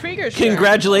there. Like Krieger's shirt.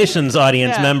 Congratulations,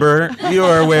 audience member. You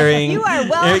are wearing. You are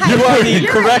well You are the hydrated.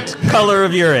 correct color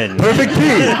of urine. Perfect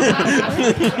pee.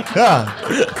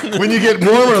 Yeah. When you get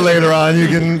warmer later on, you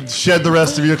can shed the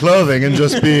rest of your clothing and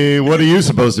just be, what are you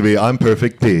supposed to be? I'm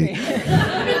perfect pee.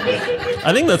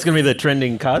 I think that's going to be the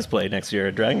trending cosplay next year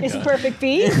at Dragon It's Con. perfect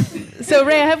pee. So,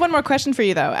 Ray, I have one more question for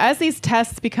you, though. As these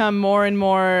tests become more and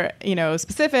more,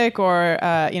 specific or,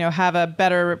 have a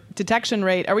better detection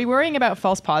rate, are we worrying about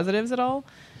false positives at all?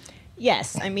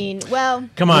 Yes. I mean, well,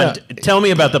 Come on, tell me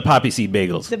about the poppy seed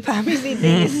bagels. the poppy seed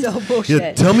thing is so bullshit.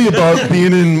 Yeah, tell me about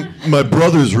being in my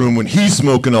brother's room when he's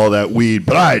smoking all that weed,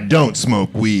 but I don't smoke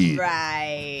weed.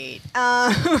 Right.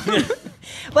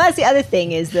 Well, that's the other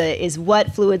thing is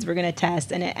what fluids we're going to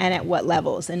test and at what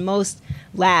levels. And most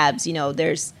labs,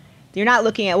 you're not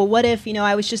looking at, well, what if,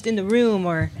 I was just in the room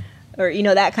or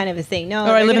that kind of a thing. No.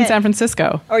 Or I live in San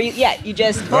Francisco. Or you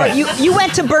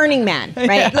went to Burning Man, right?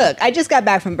 Yeah. Look, I just got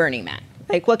back from Burning Man.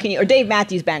 Like, what can you, or Dave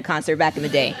Matthews Band concert back in the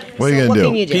day. What are you going to do?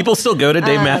 Can you do? People still go to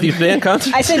Dave Matthews Band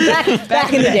concerts? I said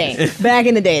back in the day. Back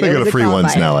in the day. They go to free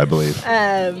ones now, I believe.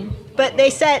 But they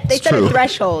set a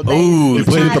threshold. Ooh, they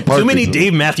played at the park. Too many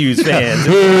Dave Matthews fans.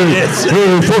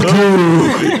 Hey, fuck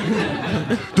you.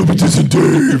 Don't be dissing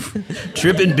Dave.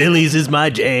 Trippin' Billy's is my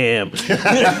jam.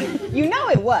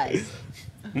 It was.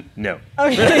 No.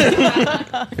 Okay.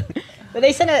 But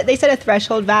they set a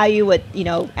threshold value. What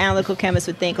analytical chemists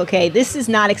would think. Okay, this is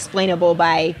not explainable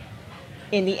by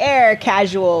in the air,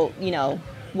 casual,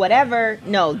 whatever.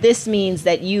 No, this means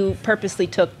that you purposely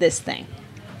took this thing,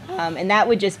 and that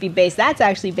would just be based. That's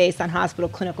actually based on hospital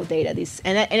clinical data.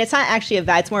 And it's not actually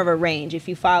it's more of a range. If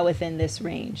you fall within this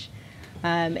range,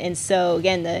 and so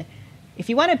again, if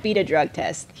you want to beat a drug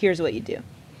test, here's what you do.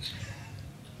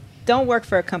 Don't work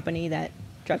for a company that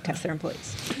drug tests their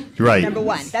employees. Right. Number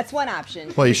one. That's one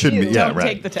option. Well, you shouldn't. Yeah, Don't right.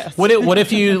 take the test. What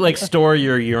if you store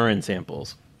your urine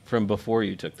samples from before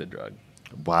you took the drug?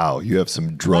 Wow, you have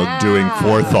some drug-doing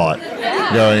forethought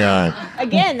going on.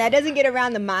 Again, that doesn't get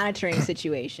around the monitoring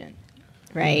situation,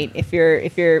 right? If you're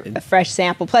a fresh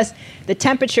sample, plus the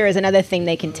temperature is another thing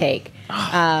they can take,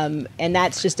 and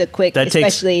that's just a quick.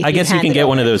 Especially I guess you can get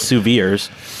one of those sous vires.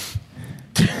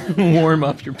 Warm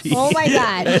up your pee. Oh my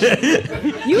gosh!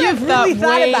 You have really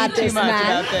thought about this,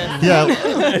 man. Yeah.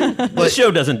 The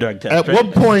show doesn't drug test.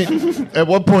 At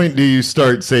what point do you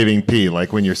start saving pee?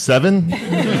 Like when you're 7?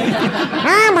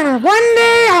 One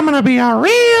day I'm gonna be a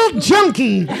real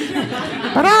junkie,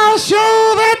 but I'll show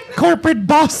that corporate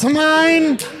boss of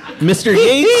mine. Mr.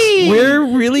 Yates, we're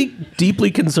really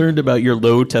deeply concerned about your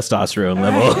low testosterone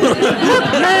level. Look,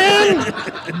 man,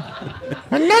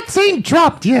 my nuts ain't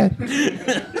dropped yet.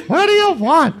 What do you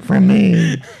want from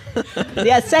me?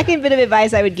 Yeah, second bit of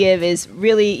advice I would give is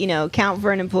really, count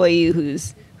for an employee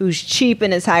who's cheap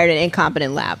and has hired an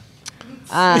incompetent lab.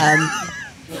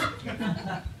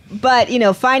 But,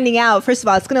 finding out, first of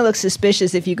all, it's going to look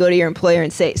suspicious if you go to your employer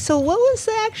and say, so what was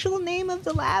the actual name of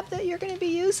the lab that you're going to be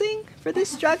using for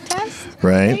this drug test?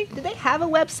 Right. Okay? Do they have a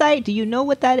website? Do you know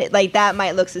what that is? Like, that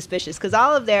might look suspicious because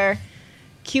all of their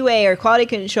QA or quality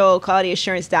control, quality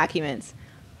assurance documents,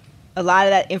 a lot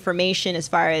of that information as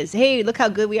far as, hey, look how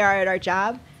good we are at our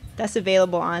job, that's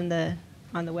available on the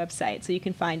website. So you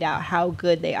can find out how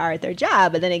good they are at their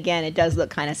job. But then again, it does look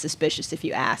kind of suspicious if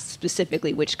you ask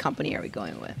specifically which company are we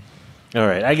going with. All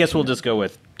right. I guess we'll just go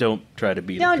with don't try to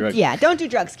beat a drug. Yeah, don't do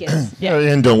drugs, kids. Yeah.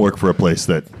 And don't work for a place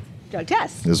that Drug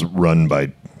tests. is run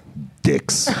by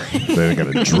dicks. They're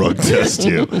going to drug test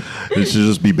you. It should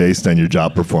just be based on your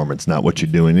job performance, not what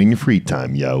you're doing in your free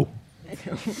time, yo.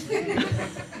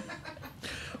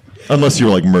 Unless you're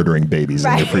like murdering babies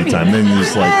in your free time, then you're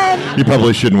just like, you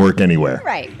probably shouldn't work anywhere.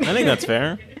 Right. I think that's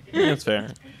fair.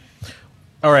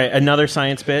 All right, another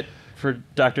science bit for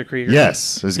Dr. Krieger.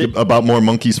 Yes. Is it about more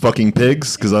monkeys fucking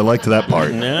pigs? Because I liked that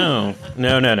part. No.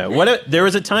 There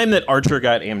was a time that Archer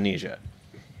got amnesia.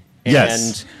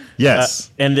 Yes.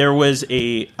 And there was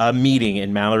a meeting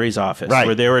in Mallory's office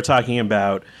where they were talking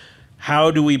about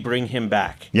how do we bring him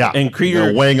back? Yeah. And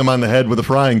Krieger weighing him on the head with a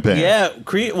frying pan. Yeah.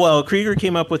 Krieger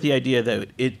came up with the idea that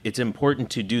it's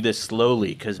important to do this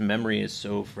slowly because memory is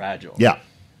so fragile. Yeah.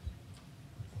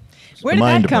 Where did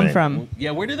that come from? Yeah,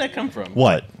 where did that come from?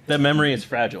 What? That memory is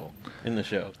fragile in the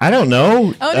show. I don't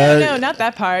know. Oh, no, not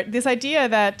that part. This idea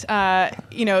that,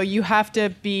 you have to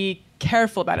be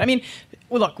careful about it. I mean,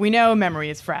 well, look, we know memory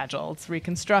is fragile. It's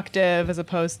reconstructive as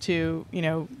opposed to,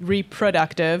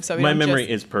 reproductive. So my memory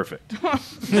is perfect.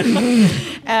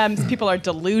 People are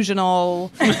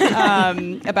delusional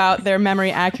about their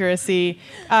memory accuracy.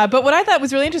 But what I thought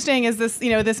was really interesting is this,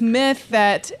 this myth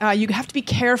that you have to be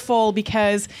careful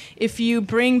because if you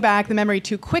bring back the memory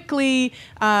too quickly,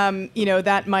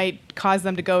 that might cause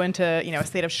them to go into, a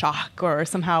state of shock or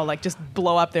somehow like just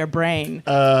blow up their brain.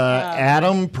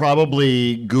 Adam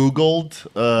probably Googled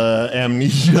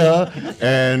amnesia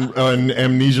and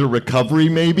amnesia recovery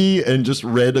maybe and just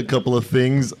read a couple of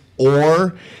things,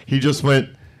 or he just went,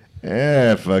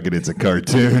 Fuck it, it's a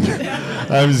cartoon.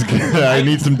 I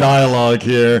need some dialogue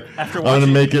here. I'm going to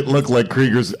make it look like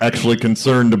Krieger's actually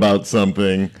concerned about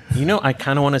something. You know, I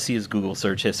kind of want to see his Google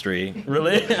search history.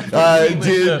 Really?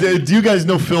 Do you guys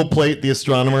know Phil Plait, the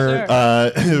astronomer?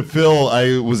 Sure. Phil,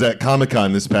 I was at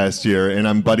Comic-Con this past year, and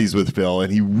I'm buddies with Phil,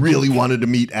 and he really wanted to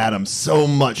meet Adam so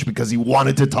much because he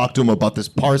wanted to talk to him about this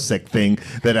Parsec thing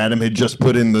that Adam had just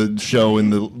put in the show in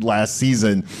the last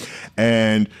season.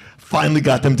 And finally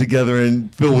got them together,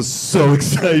 and Phil was so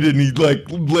excited, and he like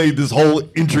laid this whole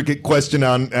intricate question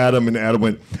on Adam, and Adam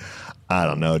went, I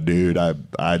don't know, dude. I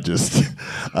just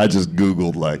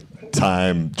Googled like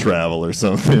time travel or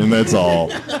something, and that's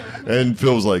all. And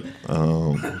Phil was like,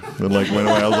 oh, and like went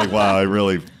away. I was like, wow, I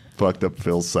really fucked up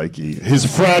Phil's psyche, his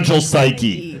fragile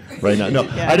psyche right now. No,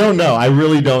 I don't know. I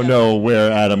really don't know where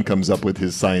Adam comes up with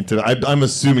his scientific. I'm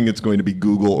assuming it's going to be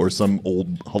Google or some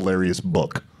old hilarious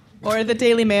book. Or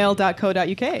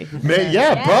thedailymail.co.uk.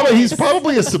 Yeah, probably. He's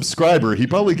probably a subscriber. He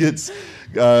probably gets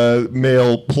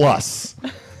Mail Plus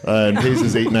and pays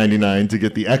his $8.99 to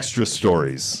get the extra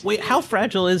stories. Wait, how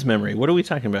fragile is memory? What are we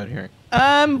talking about here?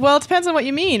 Well, it depends on what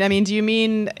you mean. I mean, do you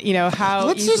mean,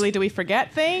 how easily do we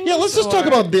forget things? Yeah, let's just talk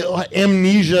about the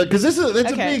amnesia, because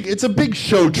it's a big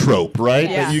show trope, right?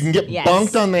 Yes. That you can get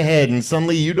bonked on the head and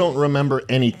suddenly you don't remember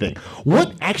anything.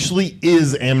 What actually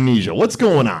is amnesia? What's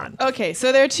going on? Okay,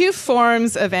 so there are two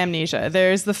forms of amnesia.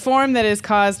 There's the form that is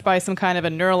caused by some kind of a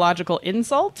neurological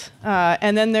insult,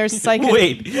 and then there's psychic...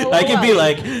 Wait, I could be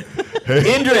like,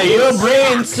 Indra, your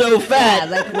brain's so fat.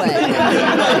 Yeah, like what?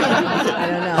 I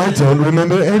don't know. I don't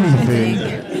remember anything.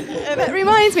 That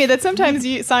reminds me that sometimes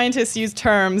scientists use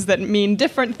terms that mean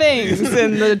different things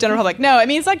in the general public. No, it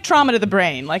means like trauma to the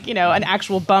brain. Like, an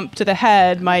actual bump to the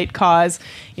head might cause,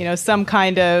 some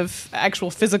kind of actual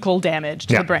physical damage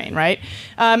to the brain, right?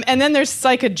 And then there's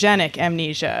psychogenic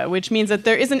amnesia, which means that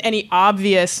there isn't any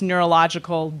obvious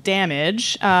neurological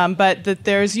damage, but that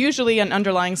there's usually an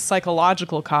underlying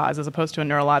psychological cause as opposed to a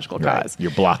neurological cause.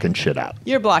 You're blocking shit out.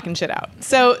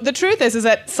 So the truth is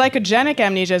that psychogenic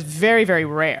amnesia is very, very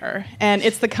rare. And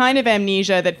it's the kind of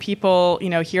amnesia that people,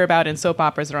 hear about in soap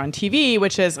operas or on TV,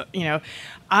 which is,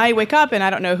 I wake up and I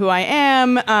don't know who I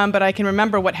am, but I can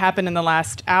remember what happened in the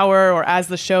last hour, or as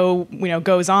the show,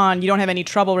 goes on. You don't have any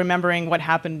trouble remembering what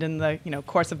happened in the,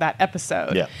 course of that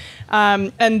episode. Yeah.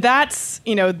 And that's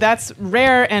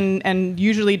rare and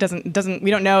usually doesn't. We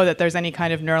don't know that there's any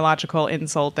kind of neurological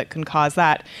insult that can cause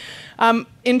that.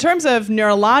 In terms of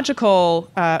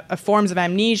neurological forms of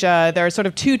amnesia, there are sort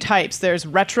of two types. There's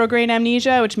retrograde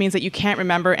amnesia, which means that you can't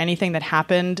remember anything that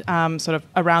happened sort of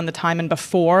around the time and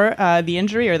before the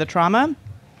injury or the trauma.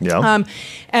 Yeah.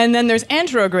 And then there's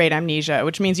anterograde amnesia,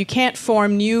 which means you can't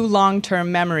form new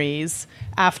long-term memories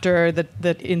after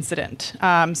the incident.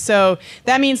 So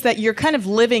that means that you're kind of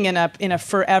living in a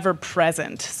forever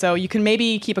present. So you can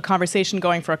maybe keep a conversation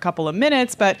going for a couple of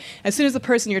minutes, but as soon as the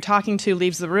person you're talking to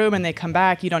leaves the room and they come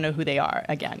back, you don't know who they are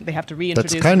again. They have to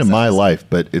reintroduce That's kind themselves. of my life,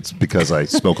 but it's because I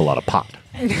smoke a lot of pot.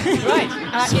 Right.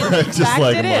 So I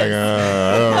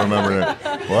don't remember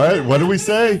that. What did we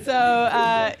say? So,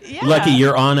 yeah. Lucky,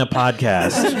 you're on a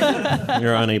podcast.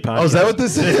 You're on a podcast. Oh, is that what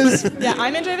this is? Yeah,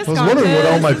 I'm in Wisconsin. I was wondering what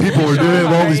all my people were doing,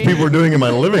 what all these people were doing in my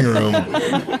living room.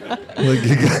 Like,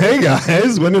 hey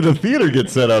guys, when did a theater get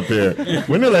set up here?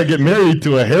 When did I get married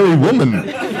to a hairy woman?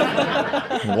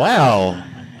 Wow.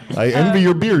 I envy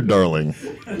your beard, darling.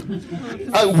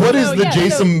 What is the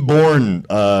Jason Bourne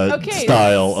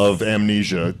style of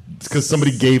amnesia? Because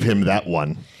somebody gave him that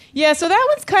one. Yeah, so that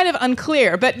one's kind of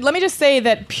unclear. But let me just say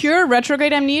that pure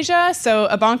retrograde amnesia, so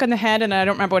a bonk on the head and I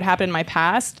don't remember what happened in my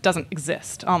past, doesn't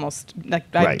exist almost. I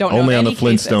don't know only on the any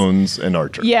cases. Flintstones and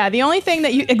Archer. Yeah, the only thing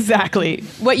that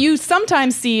what you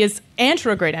sometimes see is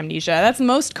anterograde amnesia. That's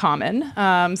most common.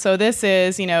 So this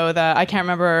is, I can't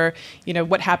remember,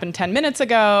 what happened 10 minutes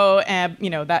ago, and,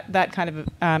 that kind of,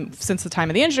 since the time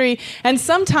of the injury. And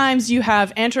sometimes you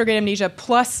have anterograde amnesia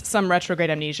plus some retrograde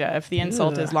amnesia if the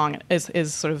insult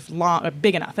is sort of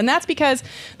big enough. And that's because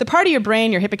the part of your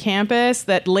brain, your hippocampus,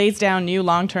 that lays down new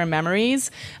long-term memories,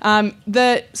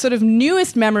 the sort of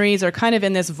newest memories are kind of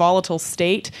in this volatile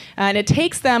state, and it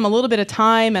takes them a little bit of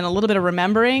time and a little bit of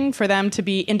remembering for them to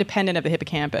be independent of the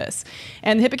hippocampus.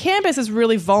 And the hippocampus is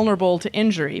really vulnerable to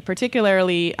injury,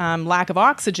 particularly lack of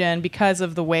oxygen, because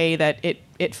of the way that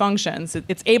it functions.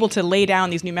 It's able to lay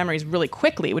down these new memories really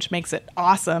quickly, which makes it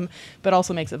awesome, but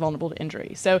also makes it vulnerable to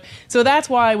injury. So that's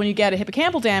why when you get a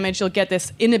hippocampal damage, you'll get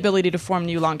this inability to form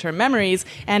new long-term memories,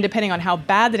 and depending on how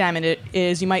bad the damage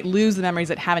is, you might lose the memories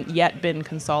that haven't yet been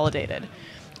consolidated.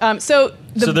 So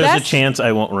there's a chance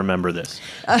I won't remember this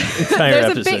entire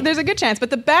episode. There's a good chance, but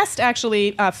the best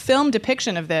actually film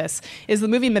depiction of this is the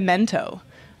movie Memento.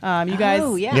 You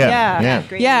guys,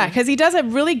 yeah, because he does a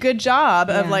really good job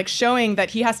of like showing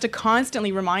that he has to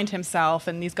constantly remind himself,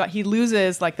 and he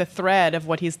loses like the thread of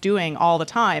what he's doing all the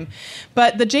time.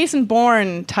 But the Jason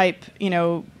Bourne type,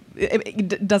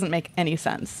 it doesn't make any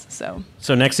sense.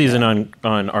 So next season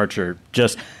on Archer,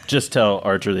 just tell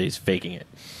Archer that he's faking it.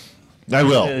 I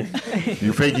will.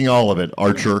 You're faking all of it,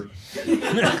 Archer.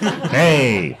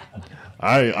 Hey.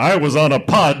 I was on a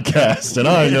podcast, and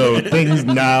I know things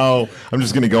now. I'm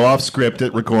just going to go off script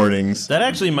at recordings. That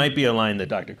actually might be a line that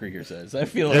Dr. Krieger says. I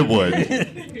feel like it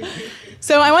would.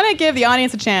 So I want to give the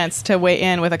audience a chance to weigh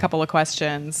in with a couple of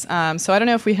questions. So I don't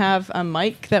know if we have a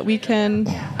mic that we can...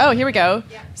 Oh, here we go.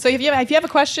 So if you have a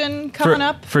question coming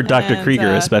up... For Dr.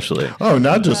 Krieger especially. Oh,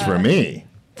 not just for me.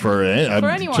 For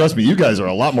anyone. Trust me, you guys are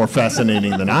a lot more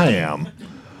fascinating than I am.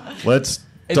 Let's...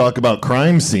 talk about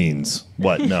crime scenes.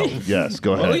 What? No. Yes,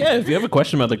 go ahead. Oh, yeah, if you have a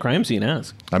question about the crime scene,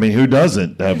 ask. I mean, who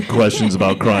doesn't have questions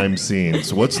about crime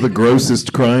scenes? What's the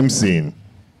grossest crime scene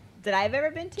that I've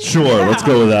ever been to? Sure, let's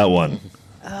go with that one.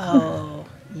 Oh,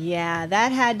 yeah.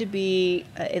 That had to be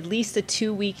at least a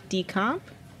 2-week decomp.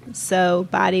 So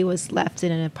body was left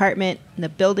in an apartment. The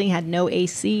building had no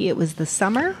AC. It was the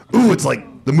summer. Ooh, it's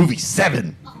like the movie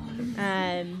Seven.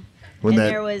 When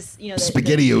there was,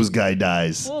 SpaghettiOs guy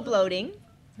dies. Full bloating.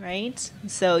 Right?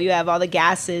 So you have all the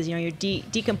gases, you're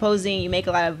decomposing, you make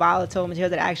a lot of volatile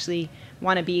material that actually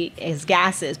want to be as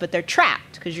gases, but they're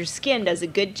trapped because your skin does a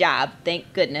good job,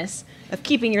 thank goodness, of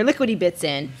keeping your liquidy bits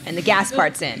in and the gas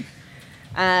parts in.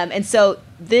 And so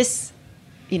this,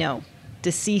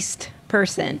 deceased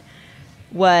person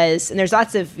was, and there's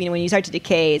lots of, when you start to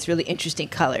decay, it's really interesting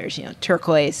colors,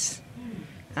 turquoise,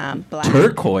 black.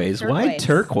 Turquoise? Why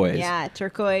turquoise? Yeah,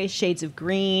 turquoise, shades of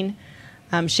green.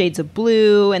 Shades of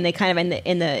blue, and they kind of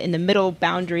in the middle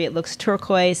boundary it looks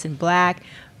turquoise and black,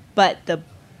 but the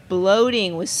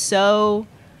bloating was so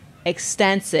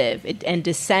extensive and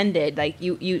descended like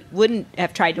you wouldn't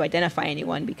have tried to identify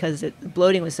anyone because the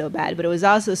bloating was so bad, but it was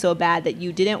also so bad that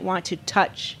you didn't want to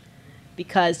touch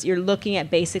because you're looking at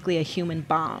basically a human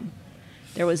bomb.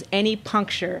 There was any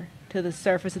puncture to the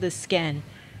surface of the skin,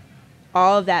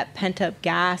 all of that pent up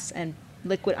gas and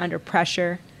liquid under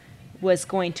pressure was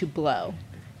going to blow.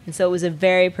 And so it was a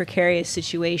very precarious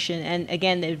situation. And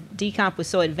again, the decomp was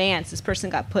so advanced, this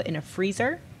person got put in a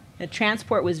freezer. The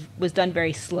transport was done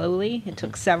very slowly. It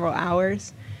took several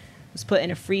hours. It was put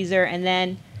in a freezer. And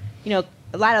then, a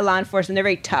lot of law enforcement, they're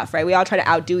very tough, right? We all try to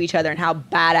outdo each other and how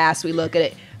badass we look at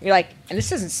it. You're like, and this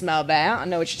doesn't smell bad. I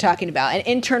don't know what you're talking about. And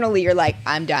internally, you're like,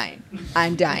 I'm dying.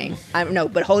 No,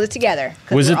 but hold it together.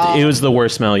 It was the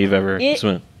worst smell you've ever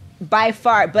smelled? By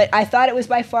far, but I thought it was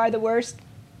by far the worst.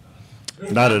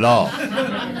 Not at all.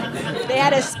 They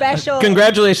had a special...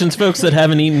 Congratulations, folks that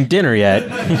haven't eaten dinner yet.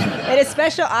 They had a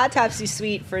special autopsy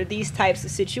suite for these types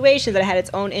of situations that had its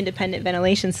own independent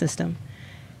ventilation system.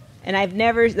 And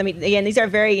again, these are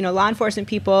very, law enforcement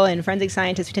people and forensic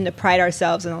scientists. We tend to pride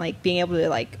ourselves on, being able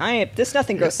to, this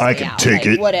nothing gross me out. I can take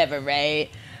it. Whatever,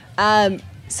 right?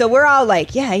 So we're all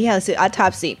like, let's do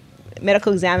autopsy.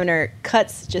 Medical examiner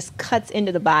cuts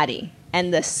into the body,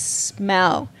 and the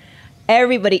smell,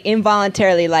 everybody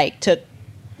involuntarily took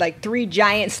 3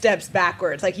 giant steps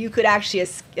backwards. You could actually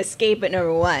escape at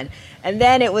number 1. And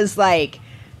then it was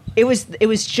it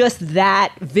was just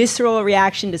that visceral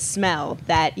reaction to smell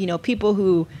that, people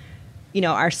who,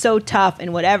 are so tough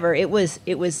and whatever, it was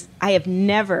I have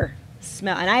never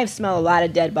smelled, and I have smelled a lot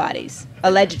of dead bodies,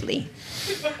 allegedly.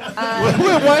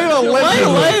 Why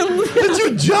allegedly? That's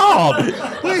your job.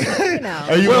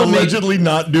 Are you allegedly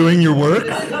not doing your work?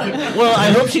 Well,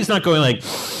 I hope she's not going right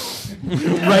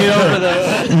over the...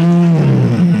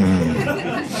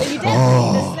 But you did.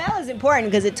 The smell is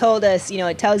important because it told us,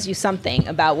 it tells you something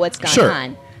about what's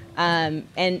gone on.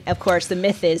 And of course, the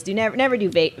myth is never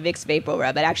do Vicks Vapor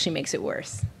Rub. It actually makes it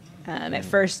worse. At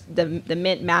first, the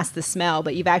mint masks the smell,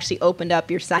 but you've actually opened up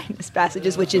your sinus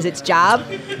passages, which is its job.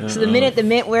 So the minute the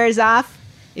mint wears off,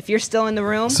 if you're still in the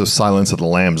room... So Silence of the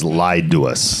Lambs lied to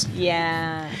us.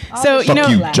 Yeah. So, Fuck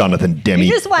you, Jonathan Demme. You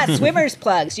just want swimmer's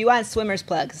plugs. You want swimmer's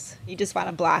plugs. You just want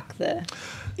to block the...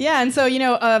 Yeah, and so,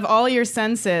 of all your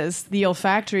senses, the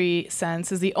olfactory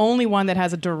sense is the only one that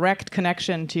has a direct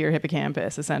connection to your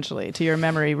hippocampus, essentially, to your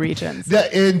memory regions. Yeah,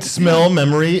 and smell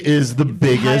memory is the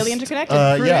biggest. Highly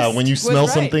interconnected. When you smell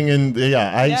something,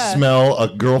 I smell a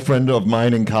girlfriend of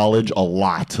mine in college a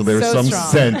lot. There's some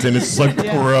scent, and it's like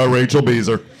poor Rachel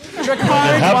Beezer. It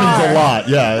happens a lot.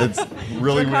 Yeah,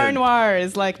 really Drakkar weird. Noir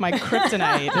is like my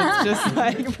kryptonite. It's just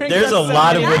like There's a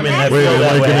lot of women that Wait, feel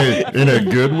that like way. in a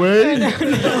good way?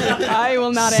 I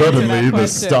will not answer Suddenly, that the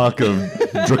question. stock of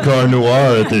Drakkar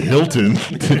Noir at the Hilton.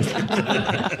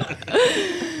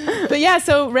 But yeah,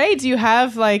 so Ray, do you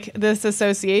have like this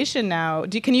association now?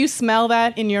 Can you smell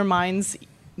that in your mind's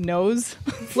nose?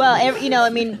 Well,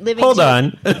 living. Hold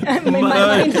on. my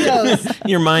mind's nose.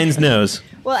 Your mind's nose.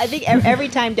 Well, I think every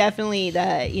time definitely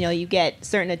you get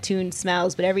certain attuned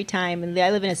smells, but every time, and I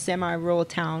live in a semi-rural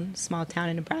town, small town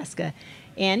in Nebraska,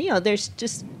 and there's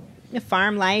just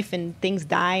farm life and things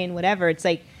die and whatever. It's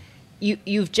like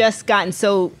you've just gotten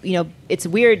so it's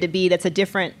weird to be. That's a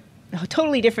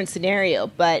totally different scenario.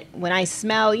 But when I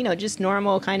smell just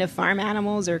normal kind of farm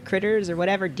animals or critters or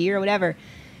whatever, deer or whatever,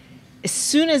 as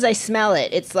soon as I smell it,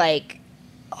 it's like.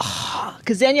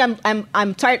 Because then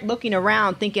I'm start looking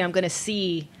around thinking I'm going to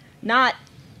see not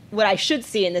what I should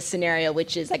see in this scenario,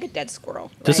 which is like a dead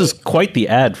squirrel. This right? is quite the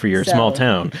ad for your small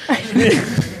town.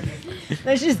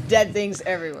 There's just dead things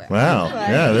everywhere. Wow.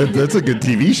 Yeah, that's a good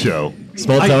TV show.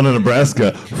 Small town in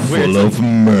Nebraska, full of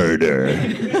murder.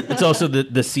 It's also the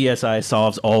CSI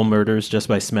solves all murders just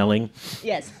by smelling.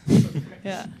 Yes.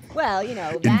 Yeah. Well,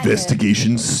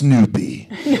 Investigation Snoopy.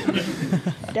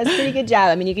 does a pretty good job.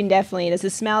 I mean, you can definitely. There's a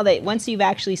smell that once you've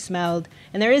actually smelled,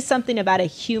 and there is something about a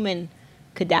human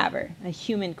cadaver, a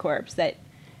human corpse that.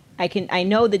 I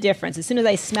know the difference. As soon as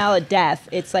I smell a death,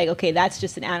 it's like, okay, that's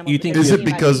just an animal. You think Is it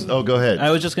because? Oh, go ahead.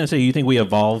 I was just going to say, you think we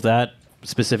evolved that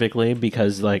specifically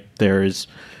because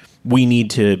we need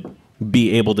to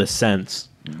be able to sense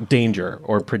danger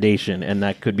or predation, and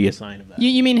that could be a sign of that.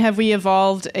 You mean have we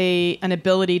evolved an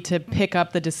ability to pick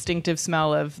up the distinctive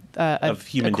smell of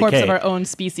human a corpse decay. of our own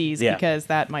species? Yeah. Because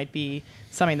that might be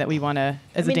something that we want to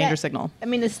as a danger signal. I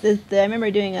mean, I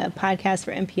remember doing a podcast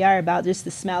for NPR about just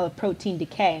the smell of protein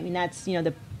decay. I mean, that's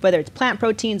whether it's plant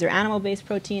proteins or animal-based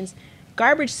proteins,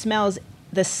 garbage smells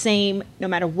the same no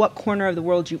matter what corner of the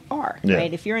world you are. Yeah.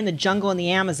 Right? If you're in the jungle in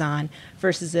the Amazon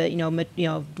versus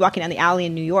walking down the alley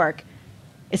in New York,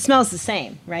 it smells the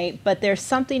same, right? But there's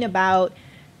something about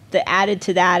the added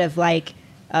to that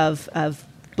of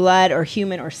blood or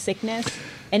human or sickness.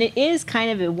 And it is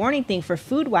kind of a warning thing for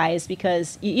food-wise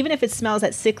because even if it smells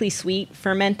that sickly sweet,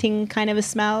 fermenting kind of a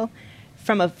smell,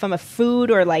 from a food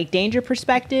or like danger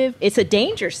perspective, it's a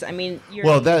danger. I mean, yeah.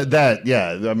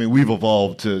 I mean, we've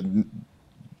evolved to.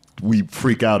 We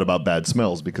freak out about bad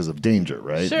smells because of danger,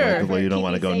 right? Sure. Like, you don't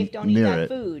want to go safe, don't eat near that it.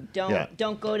 food.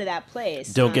 Don't go to that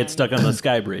place. Don't get stuck on the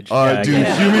sky bridge. Are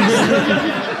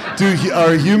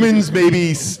humans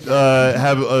maybe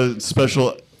have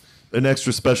an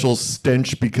extra special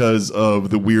stench because of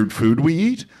the weird food we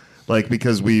eat? Like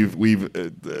because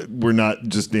we're not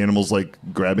just animals like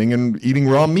grabbing and eating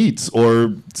raw meats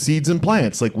or seeds and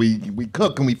plants. Like we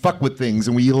cook and we fuck with things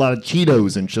and we eat a lot of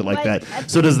Cheetos and shit like that.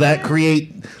 So does that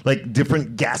create like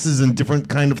different gases and different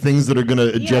kind of things that are going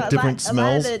to eject different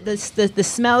smells? A lot of the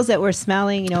smells that we're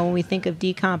smelling, when we think of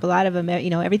decomp, a lot of them,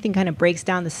 everything kind of breaks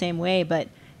down the same way. But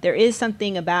there is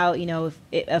something about,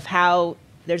 of how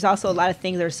there's also a lot of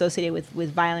things that are associated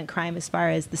with violent crime as far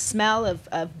as the smell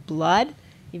of blood.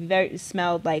 You've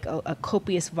smelled like a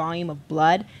copious volume of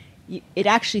blood. It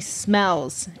actually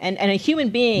smells, and a human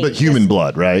being. But human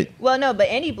blood, right? Well, no, but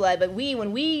any blood. But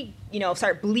when we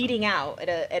start bleeding out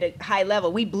at a high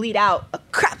level, we bleed out a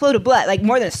crap load of blood, like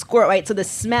more than a squirrel, right? So the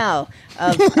smell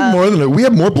of we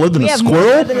have more blood than a squirrel. More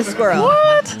blood than a squirrel.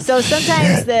 What? So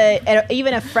sometimes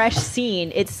even a fresh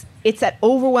scene, it's that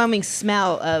overwhelming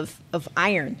smell of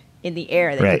iron in the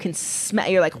air that you can smell.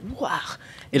 You're like, wow.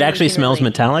 It actually smells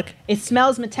metallic? It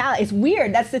smells metallic. It's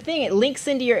weird. That's the thing. It links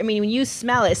into when you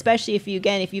smell it, especially if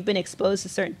you've been exposed to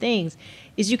certain things,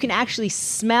 is you can actually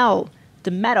smell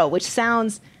the metal, which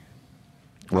sounds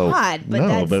odd. But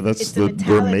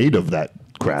we're made of that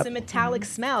crap. It's a metallic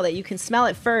smell that you can smell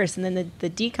it first, and then the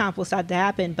decomp will start to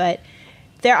happen. But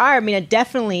there are,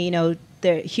 definitely,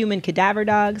 the human cadaver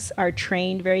dogs are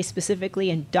trained very specifically,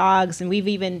 and dogs, and we've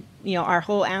even, there's a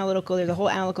whole analytical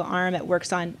arm that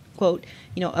works on, quote,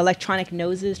 electronic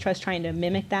noses, trying to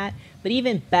mimic that. But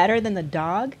even better than the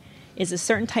dog is a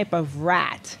certain type of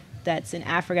rat that's in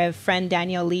Africa. I have a friend,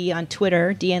 Danielle Lee, on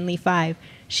Twitter, DNLee5.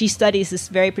 She studies this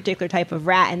very particular type of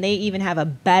rat, and they even have a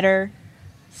better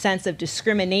sense of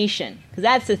discrimination. Because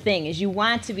that's the thing, is you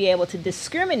want to be able to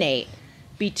discriminate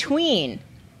between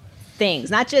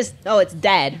things. Not just, it's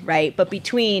dead, right? But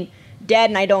between dead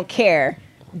and I don't care,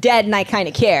 dead and I kind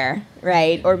of care,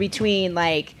 right? Or between,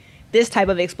 like, this type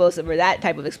of explosive or that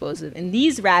type of explosive. And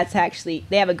these rats actually,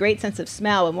 they have a great sense of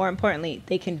smell, but more importantly,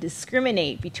 they can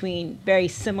discriminate between very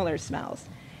similar smells.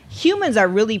 Humans are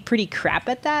really pretty crap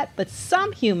at that, but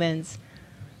some humans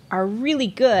are really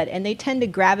good, and they tend to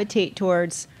gravitate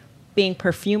towards being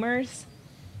perfumers,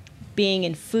 being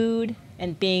in food,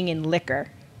 and being in liquor.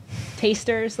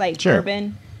 Tasters like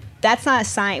bourbon. That's not a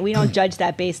science. We don't judge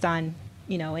that based on,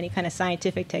 any kind of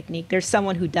scientific technique. There's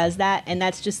someone who does that, and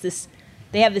that's just this.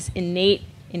 They have this innate,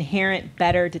 inherent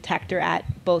better detector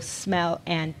at both smell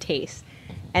and taste.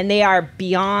 And they are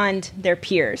beyond their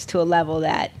peers to a level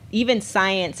that even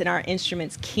science and our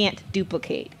instruments can't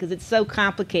duplicate because it's so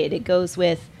complicated. It goes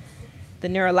with the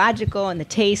neurological and the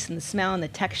taste and the smell and the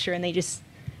texture. And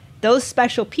those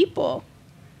special people,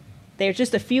 there's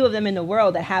just a few of them in the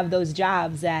world that have those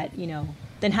jobs that,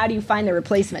 then how do you find the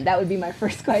replacement? That would be my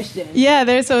first question. Yeah,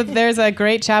 there's a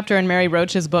great chapter in Mary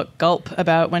Roach's book, Gulp,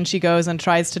 about when she goes and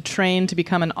tries to train to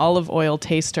become an olive oil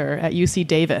taster at UC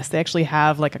Davis. They actually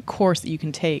have like a course that you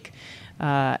can take,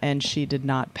 and she did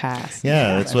not pass.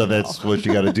 Yeah, that's what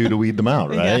you got to do to weed them out,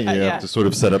 right? Yeah, you have to sort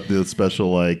of set up the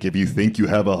special, if you think you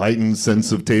have a heightened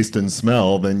sense of taste and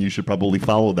smell, then you should probably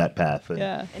follow that path. And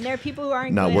And there are people who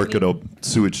aren't not good. work at a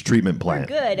sewage treatment plant.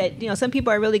 Good at, some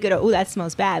people are really good at, that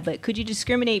smells bad, but could you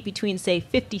discriminate between, say,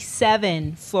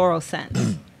 57 floral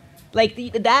scents?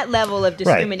 That level of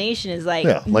discrimination is like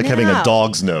having a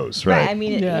dog's nose, right? I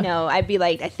mean, I'd be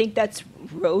like, I think that's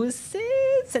roses,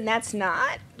 and that's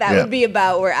not. That would be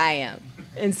about where I am.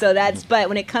 And so but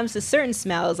when it comes to certain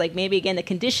smells, like maybe, again, the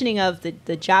conditioning of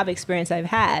the job experience I've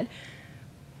had,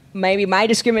 maybe my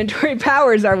discriminatory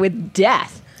powers are with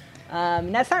death.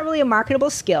 That's not really a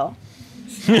marketable skill.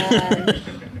 I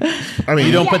mean,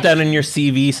 you don't put that in your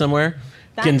CV somewhere?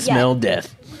 Can smell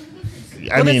death.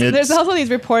 There's also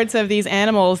these reports of these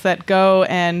animals that go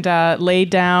and lay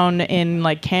down in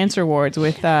cancer wards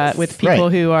with people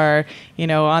who are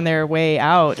on their way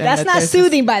out. That's not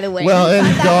soothing, by the way. Well,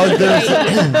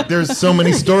 and there's so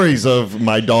many stories of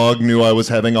my dog knew I was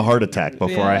having a heart attack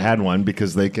before I had one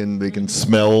because they can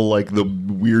smell the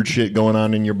weird shit going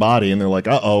on in your body, and they're like,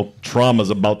 trauma's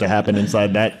about to happen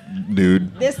inside that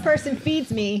dude. This person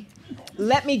feeds me.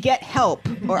 Let me get help,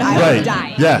 or I will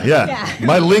die. Yeah.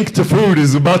 My link to food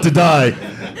is about to die.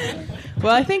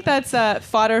 Well, I think that's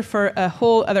fodder for a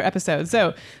whole other episode.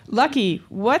 So, Lucky,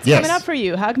 what's coming up for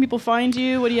you? How can people find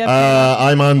you? What do you have?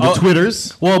 I'm on the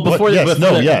Twitters. Well,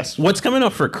 Yes. What's coming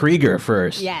up for Krieger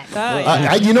first? Yes.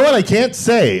 You know what? I can't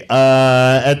say.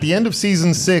 At the end of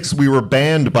season 6, we were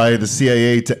banned by the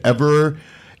CIA to ever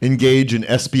engage in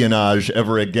espionage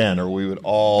ever again, or we would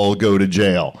all go to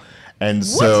jail. And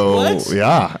What?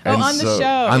 yeah. Oh, on the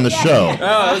show. On the show. Oh,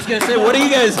 I was going to say, what are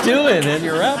you guys doing in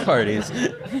your rap parties?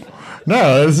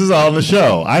 No, this is all on the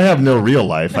show. I have no real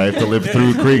life. I have to live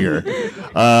through Krieger.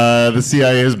 The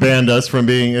CIA has banned us from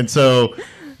being, and so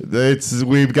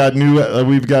we've got new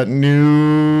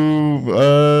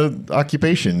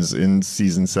occupations in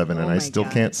season 7, and I still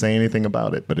can't say anything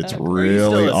about it. But it's really Are you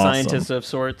still a awesome. scientist of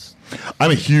sorts? I'm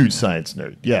a huge science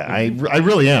nerd. Yeah, I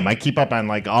really am. I keep up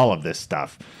on all of this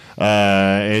stuff.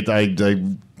 I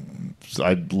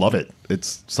love it.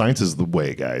 Science is the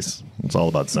way, guys. It's all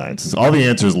about science. All the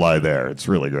answers lie there. It's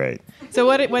really great. So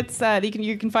what's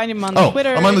you can find him on the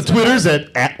Twitter. I'm on the Twitters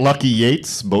at Lucky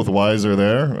Yates. Both Y's are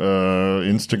there.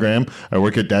 Instagram. I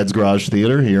work at Dad's Garage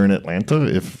Theater here in Atlanta.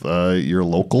 If you're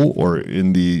local or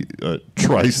in the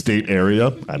tri-state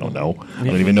area, I don't know. I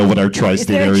don't even know what our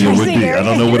tri-state area would be. I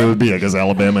don't know what it would be. I guess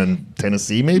Alabama and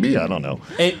Tennessee, maybe. I don't know.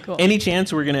 Cool. Any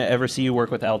chance we're gonna ever see you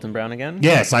work with Alton Brown again?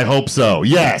 Yes, I hope so.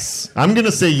 Yes, I'm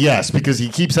gonna say yes because he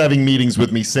keeps having meetings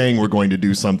with me saying we're going to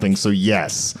do something. So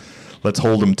yes. Let's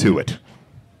hold him to it.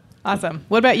 Awesome.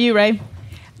 What about you, Ray?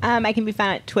 I can be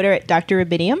found at Twitter at Dr.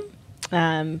 Rubidium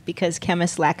because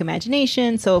chemists lack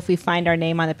imagination. So if we find our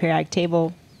name on the periodic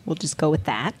table, we'll just go with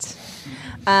that.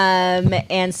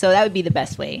 And so that would be the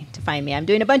best way to find me. I'm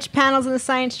doing a bunch of panels on the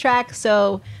science track.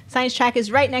 So science track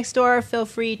is right next door. Feel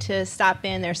free to stop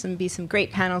in. There's be some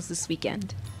great panels this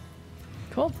weekend.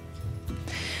 Cool.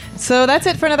 So that's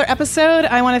it for another episode.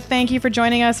 I want to thank you for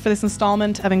joining us for this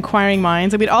installment of Inquiring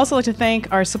Minds. And we'd also like to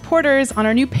thank our supporters on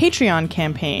our new Patreon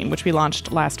campaign, which we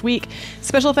launched last week.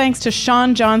 Special thanks to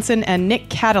Sean Johnson and Nick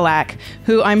Cadillac,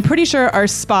 who I'm pretty sure are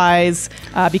spies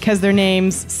because their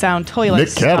names sound totally like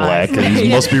Nick Cadillac. spies. He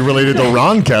must be related to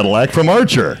Ron Cadillac from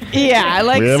Archer. Yeah, we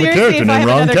have seriously, a character if I named have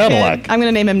Ron another Cadillac. kid, I'm going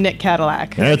to name him Nick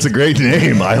Cadillac. That's a great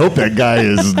name. I hope that guy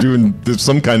is doing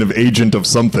some kind of agent of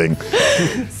something.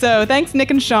 So thanks,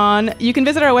 Nick and Sean. You can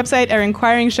visit our website at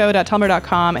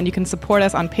inquiringshow.tumblr.com, and you can support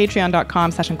us on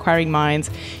patreon.com/inquiringminds.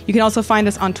 You can also find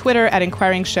us on Twitter at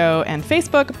Inquiring Show and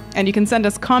Facebook, and you can send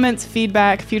us comments,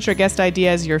 feedback, future guest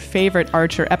ideas, your favorite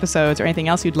Archer episodes, or anything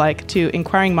else you'd like to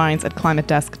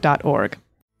inquiringminds@climatedesk.org.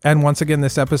 And once again,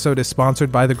 this episode is sponsored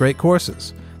by The Great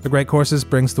Courses. The Great Courses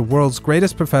brings the world's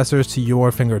greatest professors to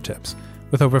your fingertips.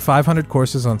 With over 500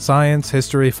 courses on science,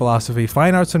 history, philosophy,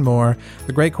 fine arts, and more,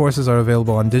 the Great Courses are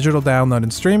available on digital download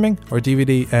and streaming, or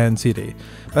DVD and CD.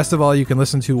 Best of all, you can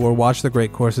listen to or watch the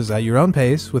Great Courses at your own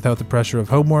pace without the pressure of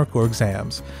homework or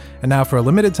exams. And now, for a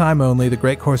limited time only, the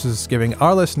Great Courses is giving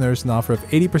our listeners an offer of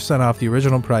 80% off the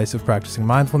original price of Practicing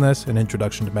Mindfulness and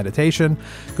Introduction to Meditation.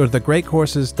 Go to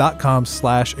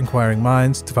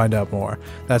thegreatcourses.com/inquiringminds to find out more.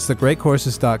 That's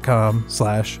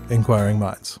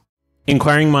thegreatcourses.com/inquiringminds.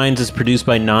 Inquiring Minds is produced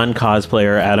by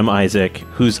non-cosplayer Adam Isaac,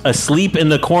 who's asleep in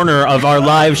the corner of our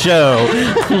live show.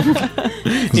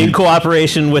 In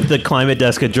cooperation with the Climate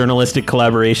Desk, a journalistic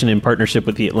collaboration in partnership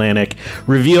with The Atlantic.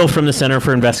 Reveal from the Center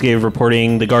for Investigative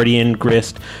Reporting, The Guardian,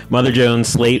 Grist, Mother Jones,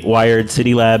 Slate, Wired,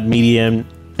 City Lab, Medium,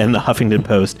 and the Huffington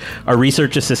Post. Our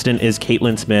research assistant is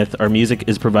Caitlin Smith. Our music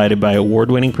is provided by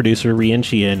award-winning producer Rian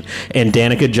Sheehan, and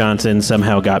Danica Johnson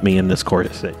somehow got me in this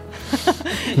chorus.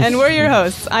 And we're your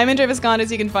hosts. I'm Indre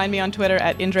Viscondes. You can find me on Twitter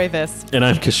at IndreVis. And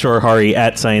I'm Kishore Hari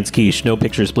at Science Quiche. No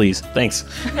pictures, please. Thanks.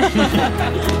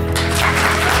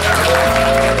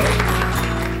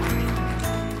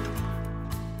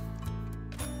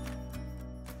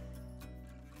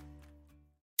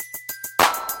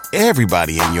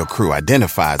 Everybody in your crew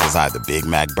identifies as either Big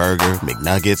Mac Burger,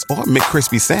 McNuggets, or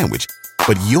McCrispy Sandwich.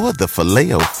 But you're the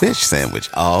Filet-O-Fish Sandwich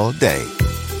all day.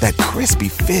 That crispy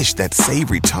fish, that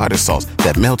savory tartar sauce,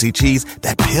 that melty cheese,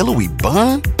 that pillowy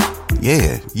bun.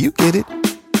 Yeah, you get it.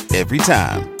 Every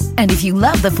time. And if you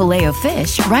love the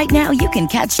Filet-O-Fish, right now you can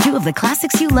catch 2 of the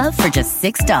classics you love for just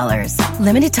 $6.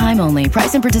 Limited time only.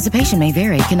 Price and participation may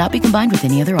vary. Cannot be combined with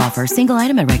any other offer. Single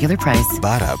item at regular price.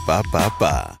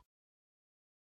 Ba-da-ba-ba-ba.